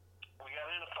 We got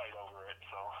in a fight over it,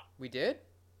 so. We did?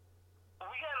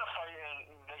 We got in a fight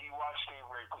and that you watch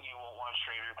Daybreak, you won't watch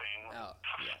Stranger Things. Oh,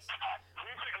 yes.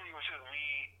 Basically, it was just me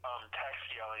text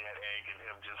yelling at Egg and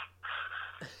him just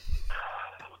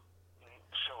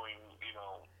showing,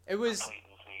 It was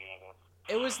blatancy in it.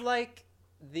 it was like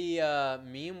the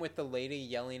meme with the lady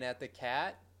yelling at the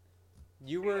cat.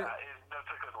 You were That's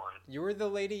a good one. you were the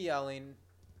lady yelling,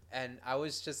 and I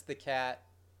was just the cat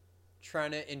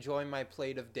trying to enjoy my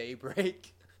plate of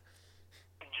Daybreak.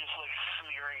 And just like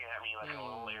sneering at me like a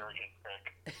little arrogant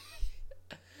prick.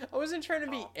 I wasn't trying to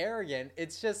be arrogant.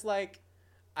 It's just like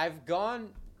I've gone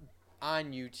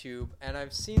on YouTube and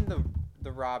I've seen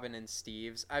the Robin and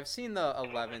Steves. I've seen the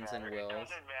 11s and Wills. It doesn't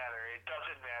matter.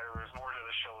 There's more to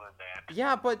the show than that.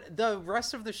 Yeah, but the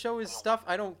rest of the show is stuff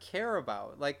I don't care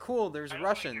about. Like, cool, there's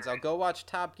Russians. I'll go watch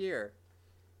Top Gear.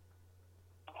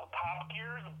 Top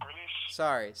Gear, the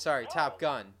British. Sorry, Top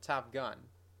Gun. Top Gun.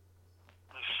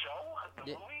 The show?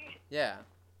 The Yeah. movie? Yeah.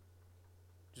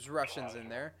 There's Russians in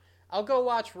there. I'll go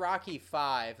watch Rocky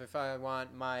 5 if I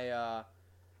want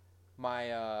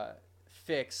my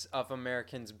fix of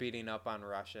Americans beating up on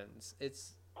Russians.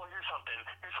 It's Well, here's something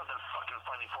fucking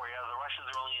funny for you. The Russians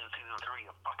are only in season 3,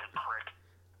 you fucking prick.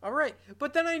 all right,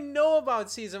 but then I know about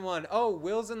season 1. Oh,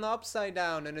 Will's in the Upside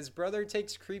Down, and his brother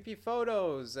takes creepy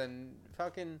photos, and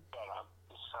fucking. Shut up.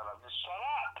 Just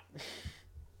shut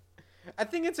up. I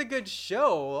think it's a good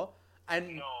show,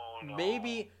 and No.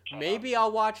 maybe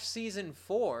I'll watch season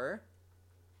 4.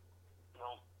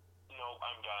 No,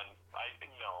 I'm done.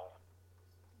 No.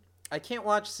 I can't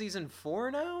watch season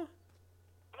 4 now.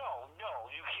 No,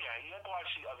 you can't. You have to watch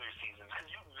the other seasons because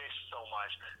you missed so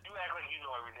much. You act like you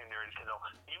know everything there is to know.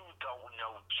 You don't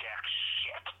know jack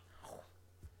shit.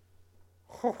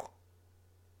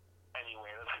 Anyway,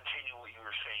 let's continue what you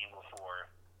were saying before.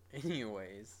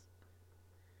 Anyways,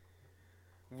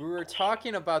 we were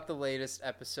talking about the latest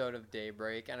episode of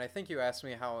Daybreak, and I think you asked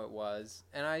me how it was,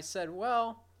 and I said,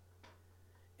 well,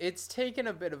 it's taken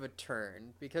a bit of a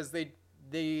turn because they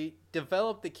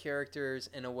developed the characters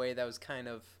in a way that was kind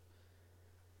of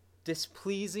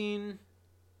displeasing.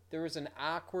 There was an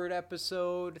awkward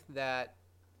episode that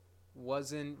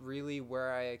wasn't really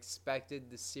where I expected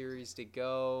the series to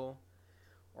go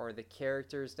or the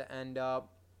characters to end up.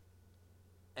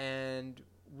 And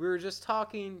we were just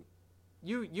talking.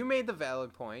 You made the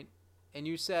valid point, and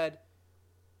you said,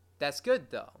 that's good,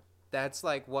 though. That's,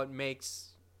 like, what makes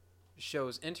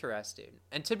shows interesting.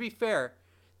 And to be fair,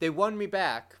 they won me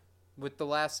back with the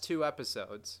last 2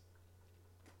 episodes.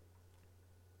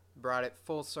 Brought it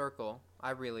full circle. I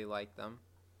really liked them.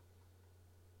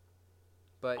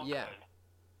 But, yeah.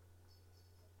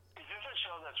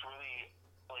 show that's really,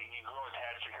 like, you grow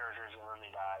attached to characters and then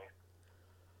they die?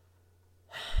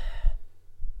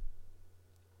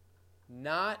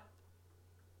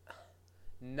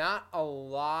 Not a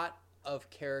lot of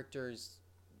characters.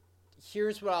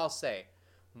 Here's what I'll say.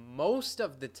 Most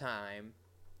of the time,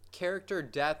 character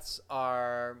deaths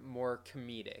are more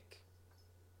comedic.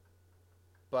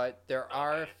 But there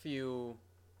are a few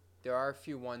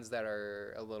ones that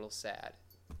are a little sad.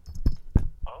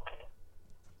 Okay.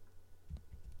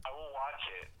 I will watch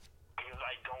it because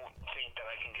I don't think that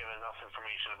I can get enough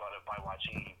information about it by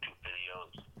watching YouTube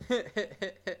videos.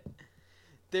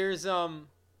 There's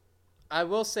I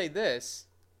will say this.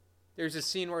 There's a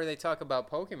scene where they talk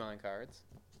about Pokemon cards.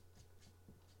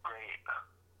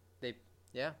 Great.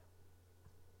 Yeah. I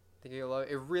think you'll love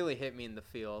it. It really hit me in the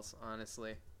feels,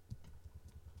 honestly.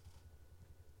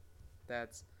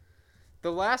 That's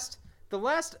the last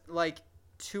like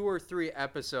 2 or 3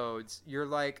 episodes, you're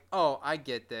like, "Oh, I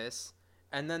get this."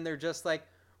 And then they're just like,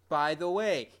 "By the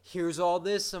way, here's all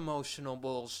this emotional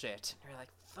bullshit." And you're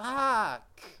like,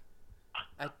 "Fuck."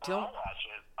 I don't I'll watch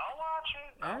it. I'll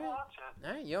watch it.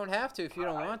 All right, you don't have to if you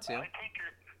don't want to. I take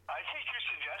your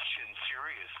suggestions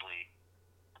seriously.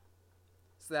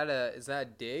 Is that a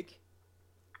dig?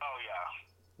 Oh yeah.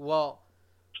 Well,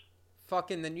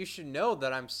 fucking then you should know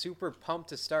that I'm super pumped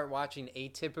to start watching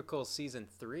Atypical season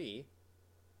 3.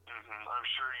 I'm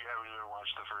sure you haven't even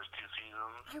watched the first 2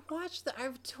 seasons.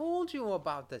 I've told you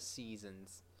about the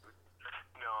seasons.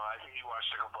 No, I think you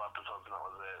watched a couple episodes and that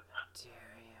was it. How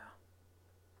dare you?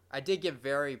 I did get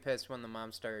very pissed when the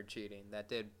mom started cheating. That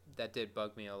did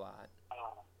bug me a lot.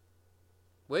 Oh.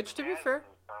 Which, to be fair,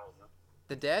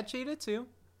 the dad cheated too.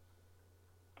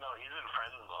 No, he's in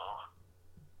Friends though.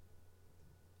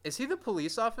 Is he the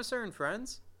police officer in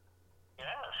Friends? Yes.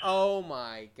 Oh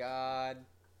my god.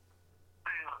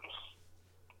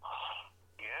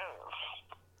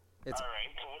 Yes. All right.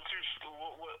 So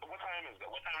what time is it?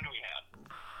 What time do we have?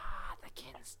 The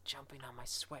kid's jumping on my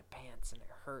sweatpants and it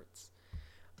hurts.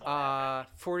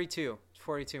 42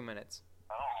 minutes.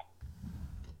 Oh.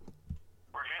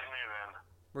 We're getting there then.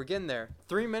 We're getting there.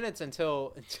 3 minutes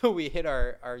until we hit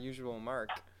our usual mark.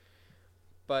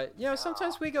 But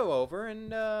sometimes we go over,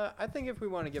 and I think if we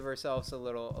want to give ourselves a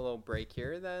little break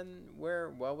here, then we're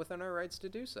well within our rights to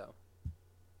do so.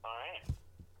 All right.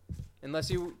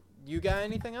 Unless you got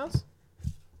anything else?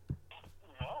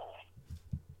 No.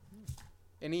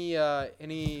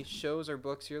 Any shows or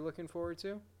books you're looking forward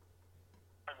to?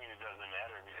 I mean, it doesn't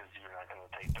matter because you're not going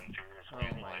to take them seriously.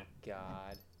 Oh my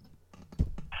god.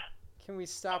 Can we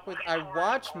stop with I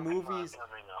watch movies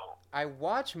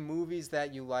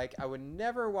that you like. I would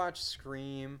never watch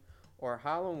Scream or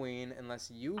Halloween unless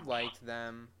you liked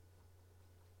them.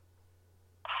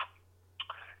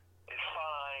 It's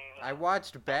fine. I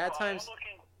watched Bad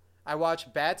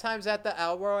Times at the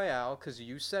El Royale because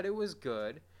you said it was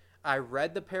good. I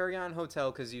read The Paragon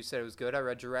Hotel because you said it was good. I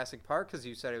read Jurassic Park because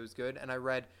you said it was good. And I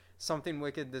read Something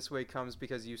Wicked This Way Comes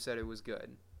because you said it was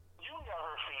good. You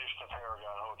never finished The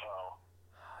Paragon Hotel.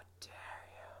 How dare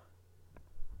you?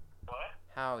 What?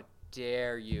 How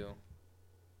dare you?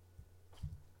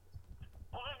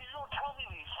 Well, then you don't tell me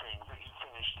these things, that you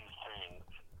finished these things.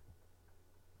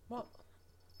 Well,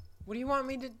 what do you want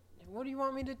me to do?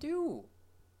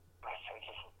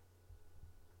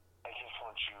 I just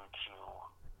want you to...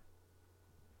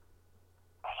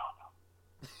 I don't know.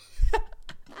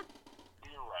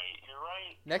 You're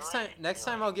right. Next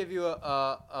time I'll give you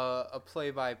a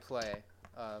play-by-play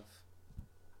of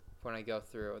when I go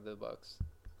through the books.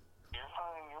 You're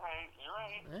fine. You're right.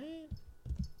 Alright.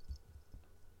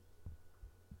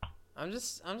 I'm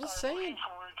just saying. I'm looking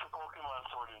forward to Pokemon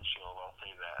Sword and Shield. I'll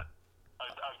say that. I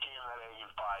gave that A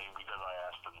buying because I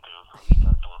asked him to, so he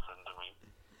has to listen to me.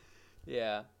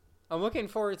 Yeah, I'm looking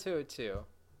forward to it too.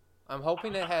 I'm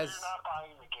hoping it has. You're not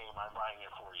buying the game. I'm buying it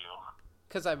for you.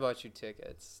 Because I bought you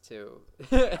tickets too.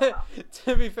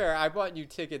 To be fair, I bought you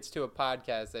tickets to a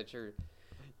podcast that you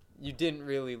didn't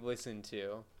really listen to.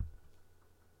 No,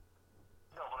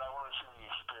 but I want to see the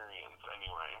experience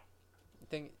anyway. I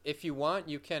think if you want,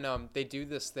 you can. They do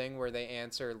this thing where they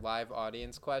answer live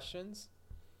audience questions.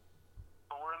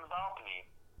 But we're in the balcony.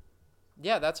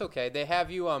 Yeah, that's okay. They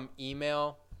have you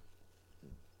email.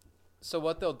 So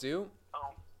what they'll do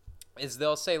is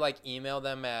they'll say like email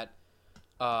them at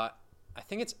I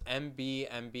think it's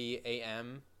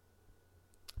mbam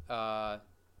at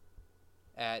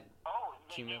gmail.com.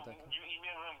 You email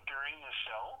them during the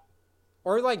show?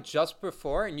 Or like just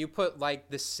before, and you put like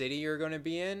the city you're going to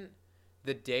be in,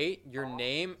 the date, your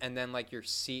name, and then like your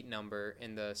seat number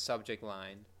in the subject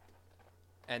line.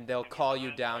 And they'll call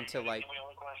you down to like... Email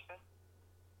a question?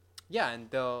 Yeah, and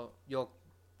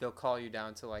they'll call you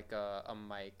down to like a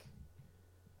mic.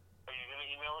 Are you gonna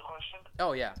email a question?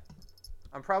 Oh yeah,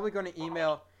 I'm probably going to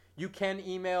email. You can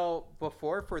email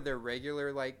before for their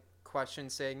regular like question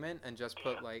segment and just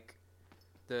put like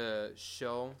the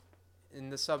show in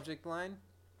the subject line,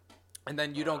 and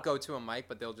then you don't go to a mic,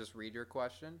 but they'll just read your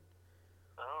question.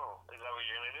 Oh, is that what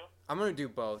you're gonna do? I'm gonna do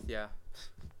both. Yeah.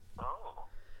 Oh,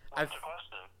 what's the question?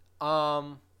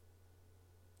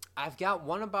 I've got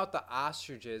one about the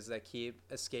ostriches that keep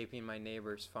escaping my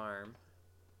neighbor's farm.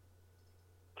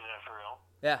 Is that for real?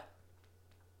 Yeah.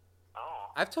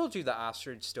 Oh. I've told you the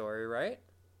ostrich story, right?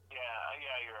 Yeah,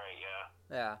 you're right,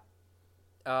 yeah.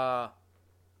 Yeah.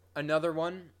 Another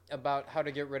one about how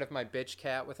to get rid of my bitch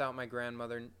cat without my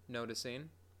grandmother noticing.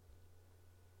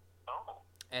 Oh.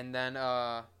 And then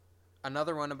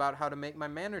another one about how to make my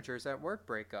managers at work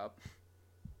break up.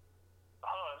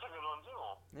 Oh, that's a good one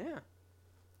too. Yeah.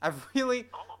 I've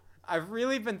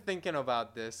really been thinking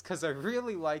about this because I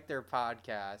really like their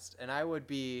podcast, and I would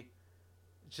be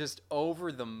just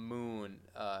over the moon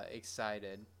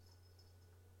excited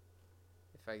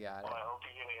if I got it. Well, I hope you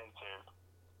get answered.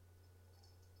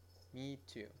 Me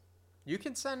too. You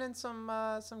can send in some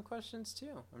questions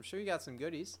too. I'm sure you got some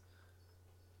goodies.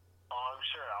 Oh, I'm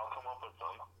sure I'll come up with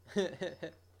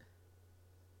them.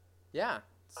 Yeah.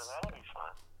 So that'll be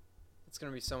fun. It's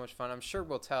going to be so much fun. I'm sure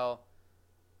we'll tell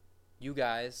you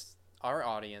guys, our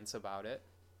audience, about it.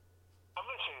 I'm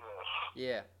gonna say this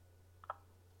Yeah.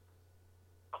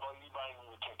 about you buying me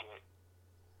a ticket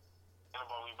and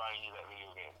about me buying you that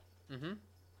video game. Mm-hmm.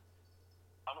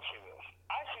 I'm gonna say this.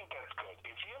 I think that's good.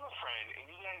 If you have a friend and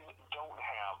you guys don't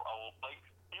have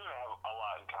you're gonna have a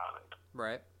lot in common.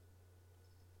 Right.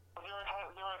 But there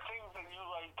are things that you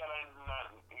like that I'm not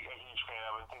a huge fan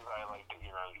of, and things I like that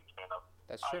you're not a huge fan of.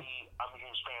 That's true. I'm a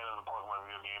huge fan of the Pokemon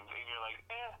video games, and you're like,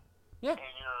 eh. Yeah.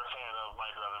 And you're a fan of my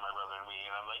brother, and me,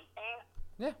 and I'm like, eh.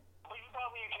 Yeah. But you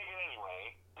bought me a ticket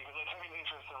anyway, because I took an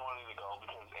interest in wanting to go,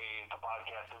 because A, it's a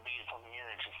podcast, and B, it's something you're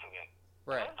interested in.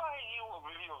 Right. I'm buying you a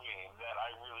video game that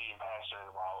I really am passionate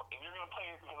about, and you're going to play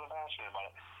it because I'm passionate about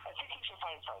it. I think you should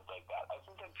find friends like that. I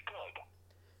think that's good.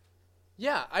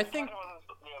 Yeah, I think... We talked about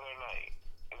this the other night.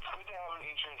 It's good to have an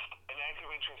active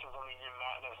interest in something you're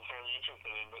not necessarily interested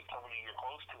in, but somebody you're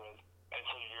close to it, and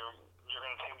so you're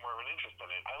going to take more of an interest in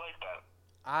it. I like that.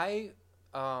 I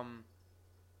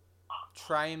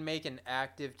try and make an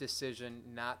active decision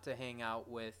not to hang out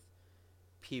with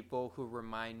people who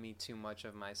remind me too much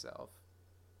of myself.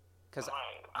 Because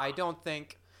I don't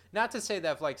think, not to say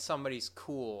that if like somebody's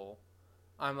cool,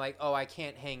 I'm like, oh, I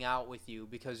can't hang out with you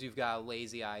because you've got a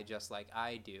lazy eye just like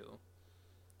I do.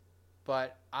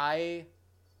 But I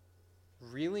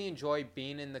really enjoy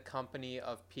being in the company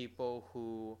of people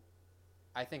who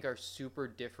I think are super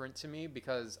different to me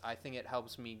because I think it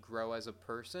helps me grow as a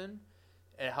person.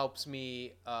 It helps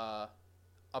me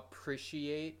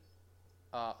appreciate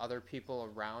other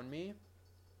people around me.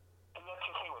 And that's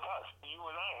the thing with us. You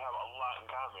and I have a lot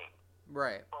in common.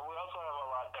 Right. But we also have a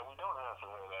lot that we don't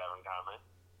necessarily have in common.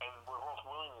 And we're both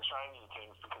willing to try new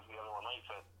things because the other one likes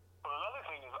it. But another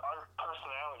thing is our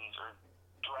personalities are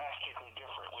drastically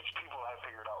different, which people have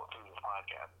figured out through this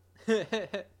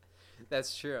podcast.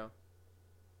 That's true.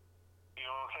 You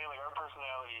know what I'm saying? Like, our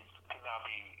personalities could not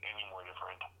be any more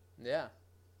different. Yeah.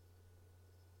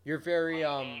 You're very,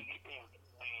 Egg is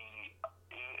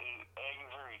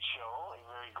very chill and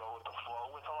very go with the flow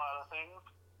with a lot of things.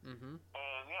 Mm-hmm.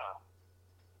 And, yeah.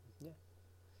 Yeah.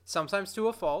 Sometimes to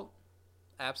a fault.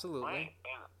 Absolutely. Right.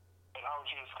 And how would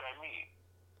you describe me?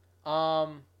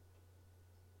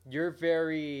 You're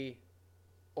very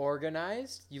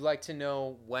organized. You like to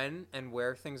know when and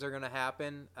where things are going to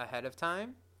happen ahead of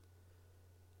time.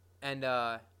 And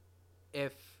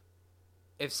if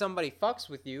somebody fucks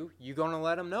with you, you're going to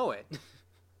let them know it.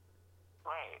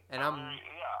 Right. And I'm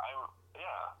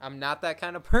I'm not that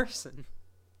kind of person.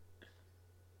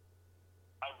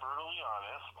 I'm brutally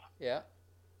honest. Yeah.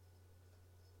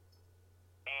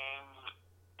 And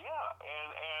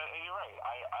you're right.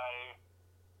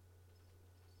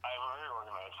 I'm a very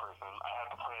organized person. I have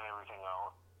to plan everything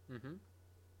out. Mm-hmm.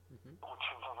 Which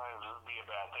can sometimes be a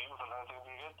bad thing, sometimes it can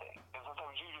be a good thing. And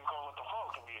sometimes you just going with the flow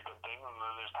can be a good thing, and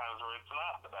then there's times where it's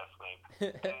not the best thing.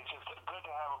 And it's just good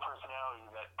to have a personality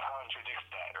that contradicts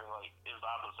that, or like is the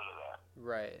opposite of that.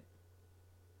 Right.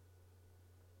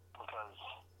 Because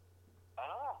I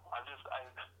don't know.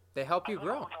 They help you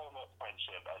grow. We're talking about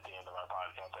friendship at the end of our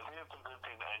podcast. I think it's a good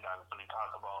thing to end on when we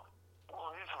talk about.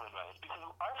 Well, here's some advice, because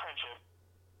our friendship.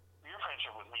 Your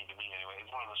friendship with me, to me anyway, is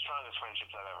one of the strongest friendships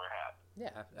I've ever had.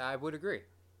 Yeah, I would agree.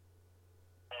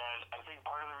 And I think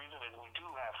part of the reason is we do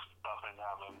have stuff in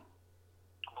common,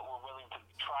 but we're willing to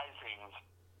try things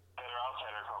that are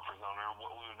outside our comfort zone or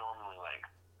what we would normally like.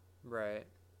 Right.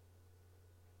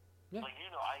 Yeah. Like,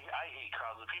 I hate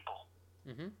crowds of people.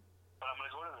 Mm-hmm. But I'm going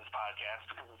to go to this podcast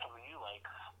because it's something you like,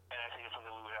 and I think it's something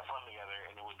we would have fun together,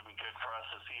 and it would be good for us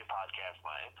to see a podcast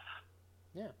live.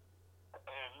 Yeah.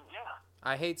 And, yeah.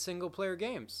 I hate single-player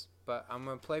games, but I'm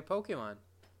going to play Pokemon.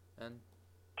 And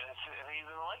he's going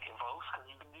to like it, folks, because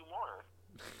you can do more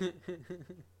than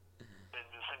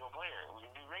the single player. We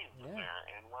can do raids in there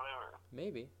and whatever.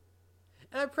 Maybe.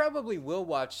 And I probably will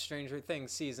watch Stranger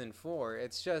Things Season 4.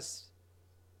 It's just...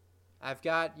 I've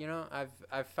got,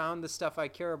 I've found the stuff I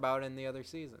care about in the other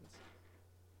seasons.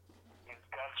 He's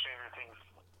got Stranger Things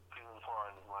Season 4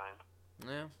 on his mind.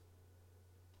 Yeah.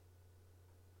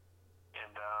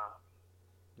 And,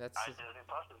 that's Disney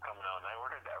Plus is coming out, and I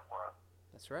ordered that for him.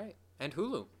 That's right. And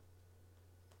Hulu.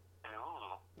 And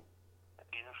Hulu.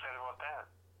 He's excited about that.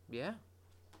 Yeah.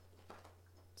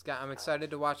 I'm excited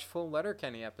to watch full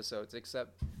Letterkenny episodes,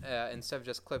 except instead of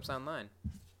just clips online.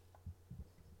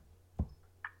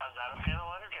 I'm not a fan of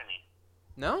Letterkenny.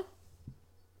 No?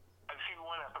 I've seen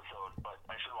one episode, but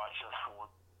I should watch this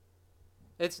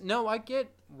one. No, I get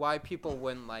why people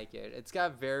wouldn't like it. It's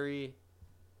got very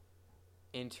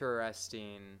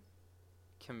interesting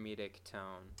comedic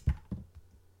tone.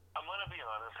 I'm gonna be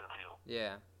honest with you.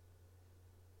 Yeah.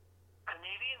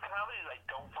 Canadian comedies I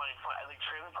don't find fun. Like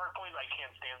Trailer Park Boys, I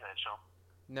can't stand that show.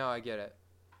 No, I get it.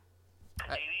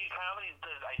 Canadian comedies,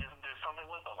 there's something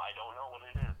with them. I don't know what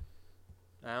it is.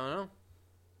 I don't know.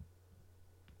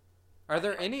 Are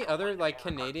there any other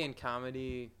Canadian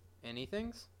comedy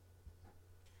anythings?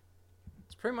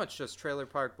 It's pretty much just Trailer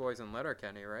Park Boys and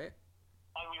Letterkenny, right?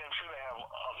 I mean, I'm sure they have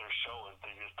other shows.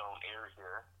 They just don't air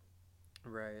here.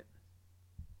 Right.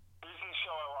 There's this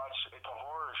show I watch. It's a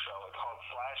horror show. It's called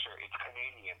Slasher. It's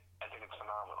Canadian. I think it's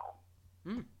phenomenal.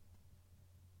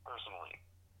 Personally,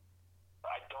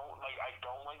 I don't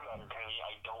like Letterkenny.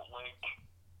 I don't like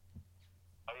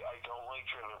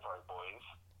Trailer Park Boys.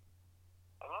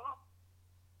 I don't know.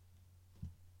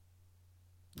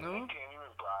 No. I think Danny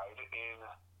McBride in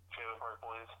Trailer Park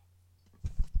Boys.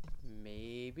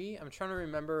 Maybe. I'm trying to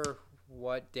remember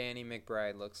what Danny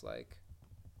McBride looks like.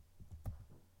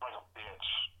 Like a bitch.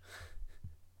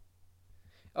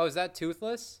 Oh, is that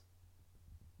Toothless?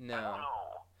 No. I don't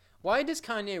know. Why does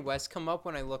Kanye West come up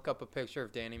when I look up a picture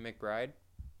of Danny McBride?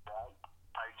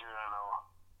 I do not know.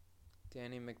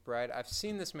 Danny McBride. I've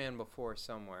seen this man before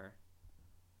somewhere.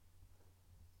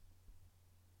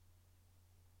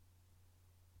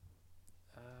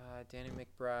 Danny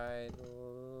McBride.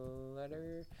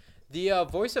 The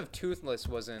voice of Toothless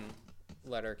was in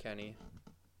Letterkenny.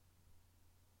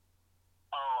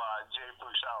 Oh, Jay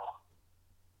Bouchel.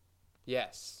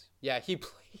 Yes. Yeah, he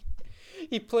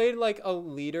played like a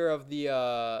leader of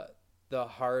the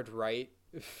hard right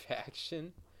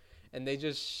faction, and they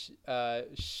just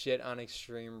shit on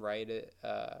extreme right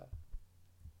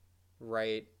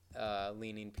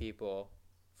leaning people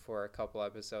for a couple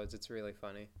episodes. It's really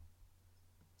funny.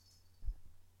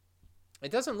 It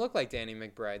doesn't look like Danny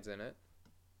McBride's in it.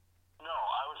 No,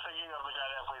 I was thinking of the guy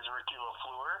that plays Ricky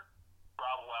LaFleur,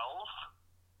 Rob Wells.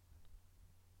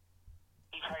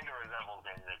 He kind of resembles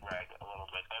Danny McBride a little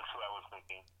bit. That's who I was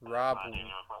thinking.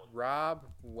 Rob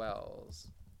Wells.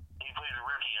 He plays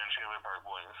Ricky on Trailer Park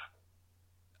Boys.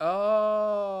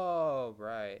 Oh,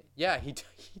 right. Yeah, he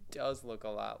does look a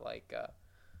lot like. Yeah.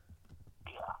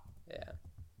 Yeah.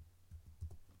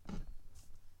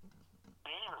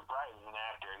 Danny McBride is an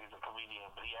actor. He's a comedian,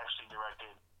 but he actually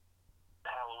directed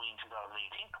Halloween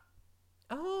 2018.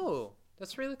 Oh,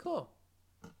 that's really cool.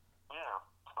 Yeah.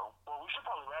 So, well, we should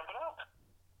probably wrap it up.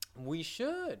 We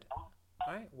should. All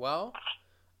right. Well,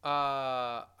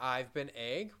 I've been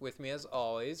Egg. With me, as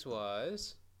always,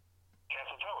 was Jess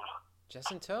and Toad.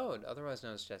 Jess and Toad, otherwise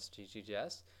known as Jess GG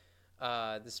Jess.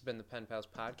 This has been the Pen Pals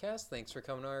Podcast. Thanks for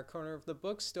coming to our corner of the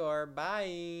bookstore.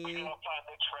 Bye. We're gonna find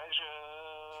the treasure.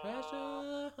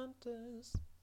 Treasure hunters.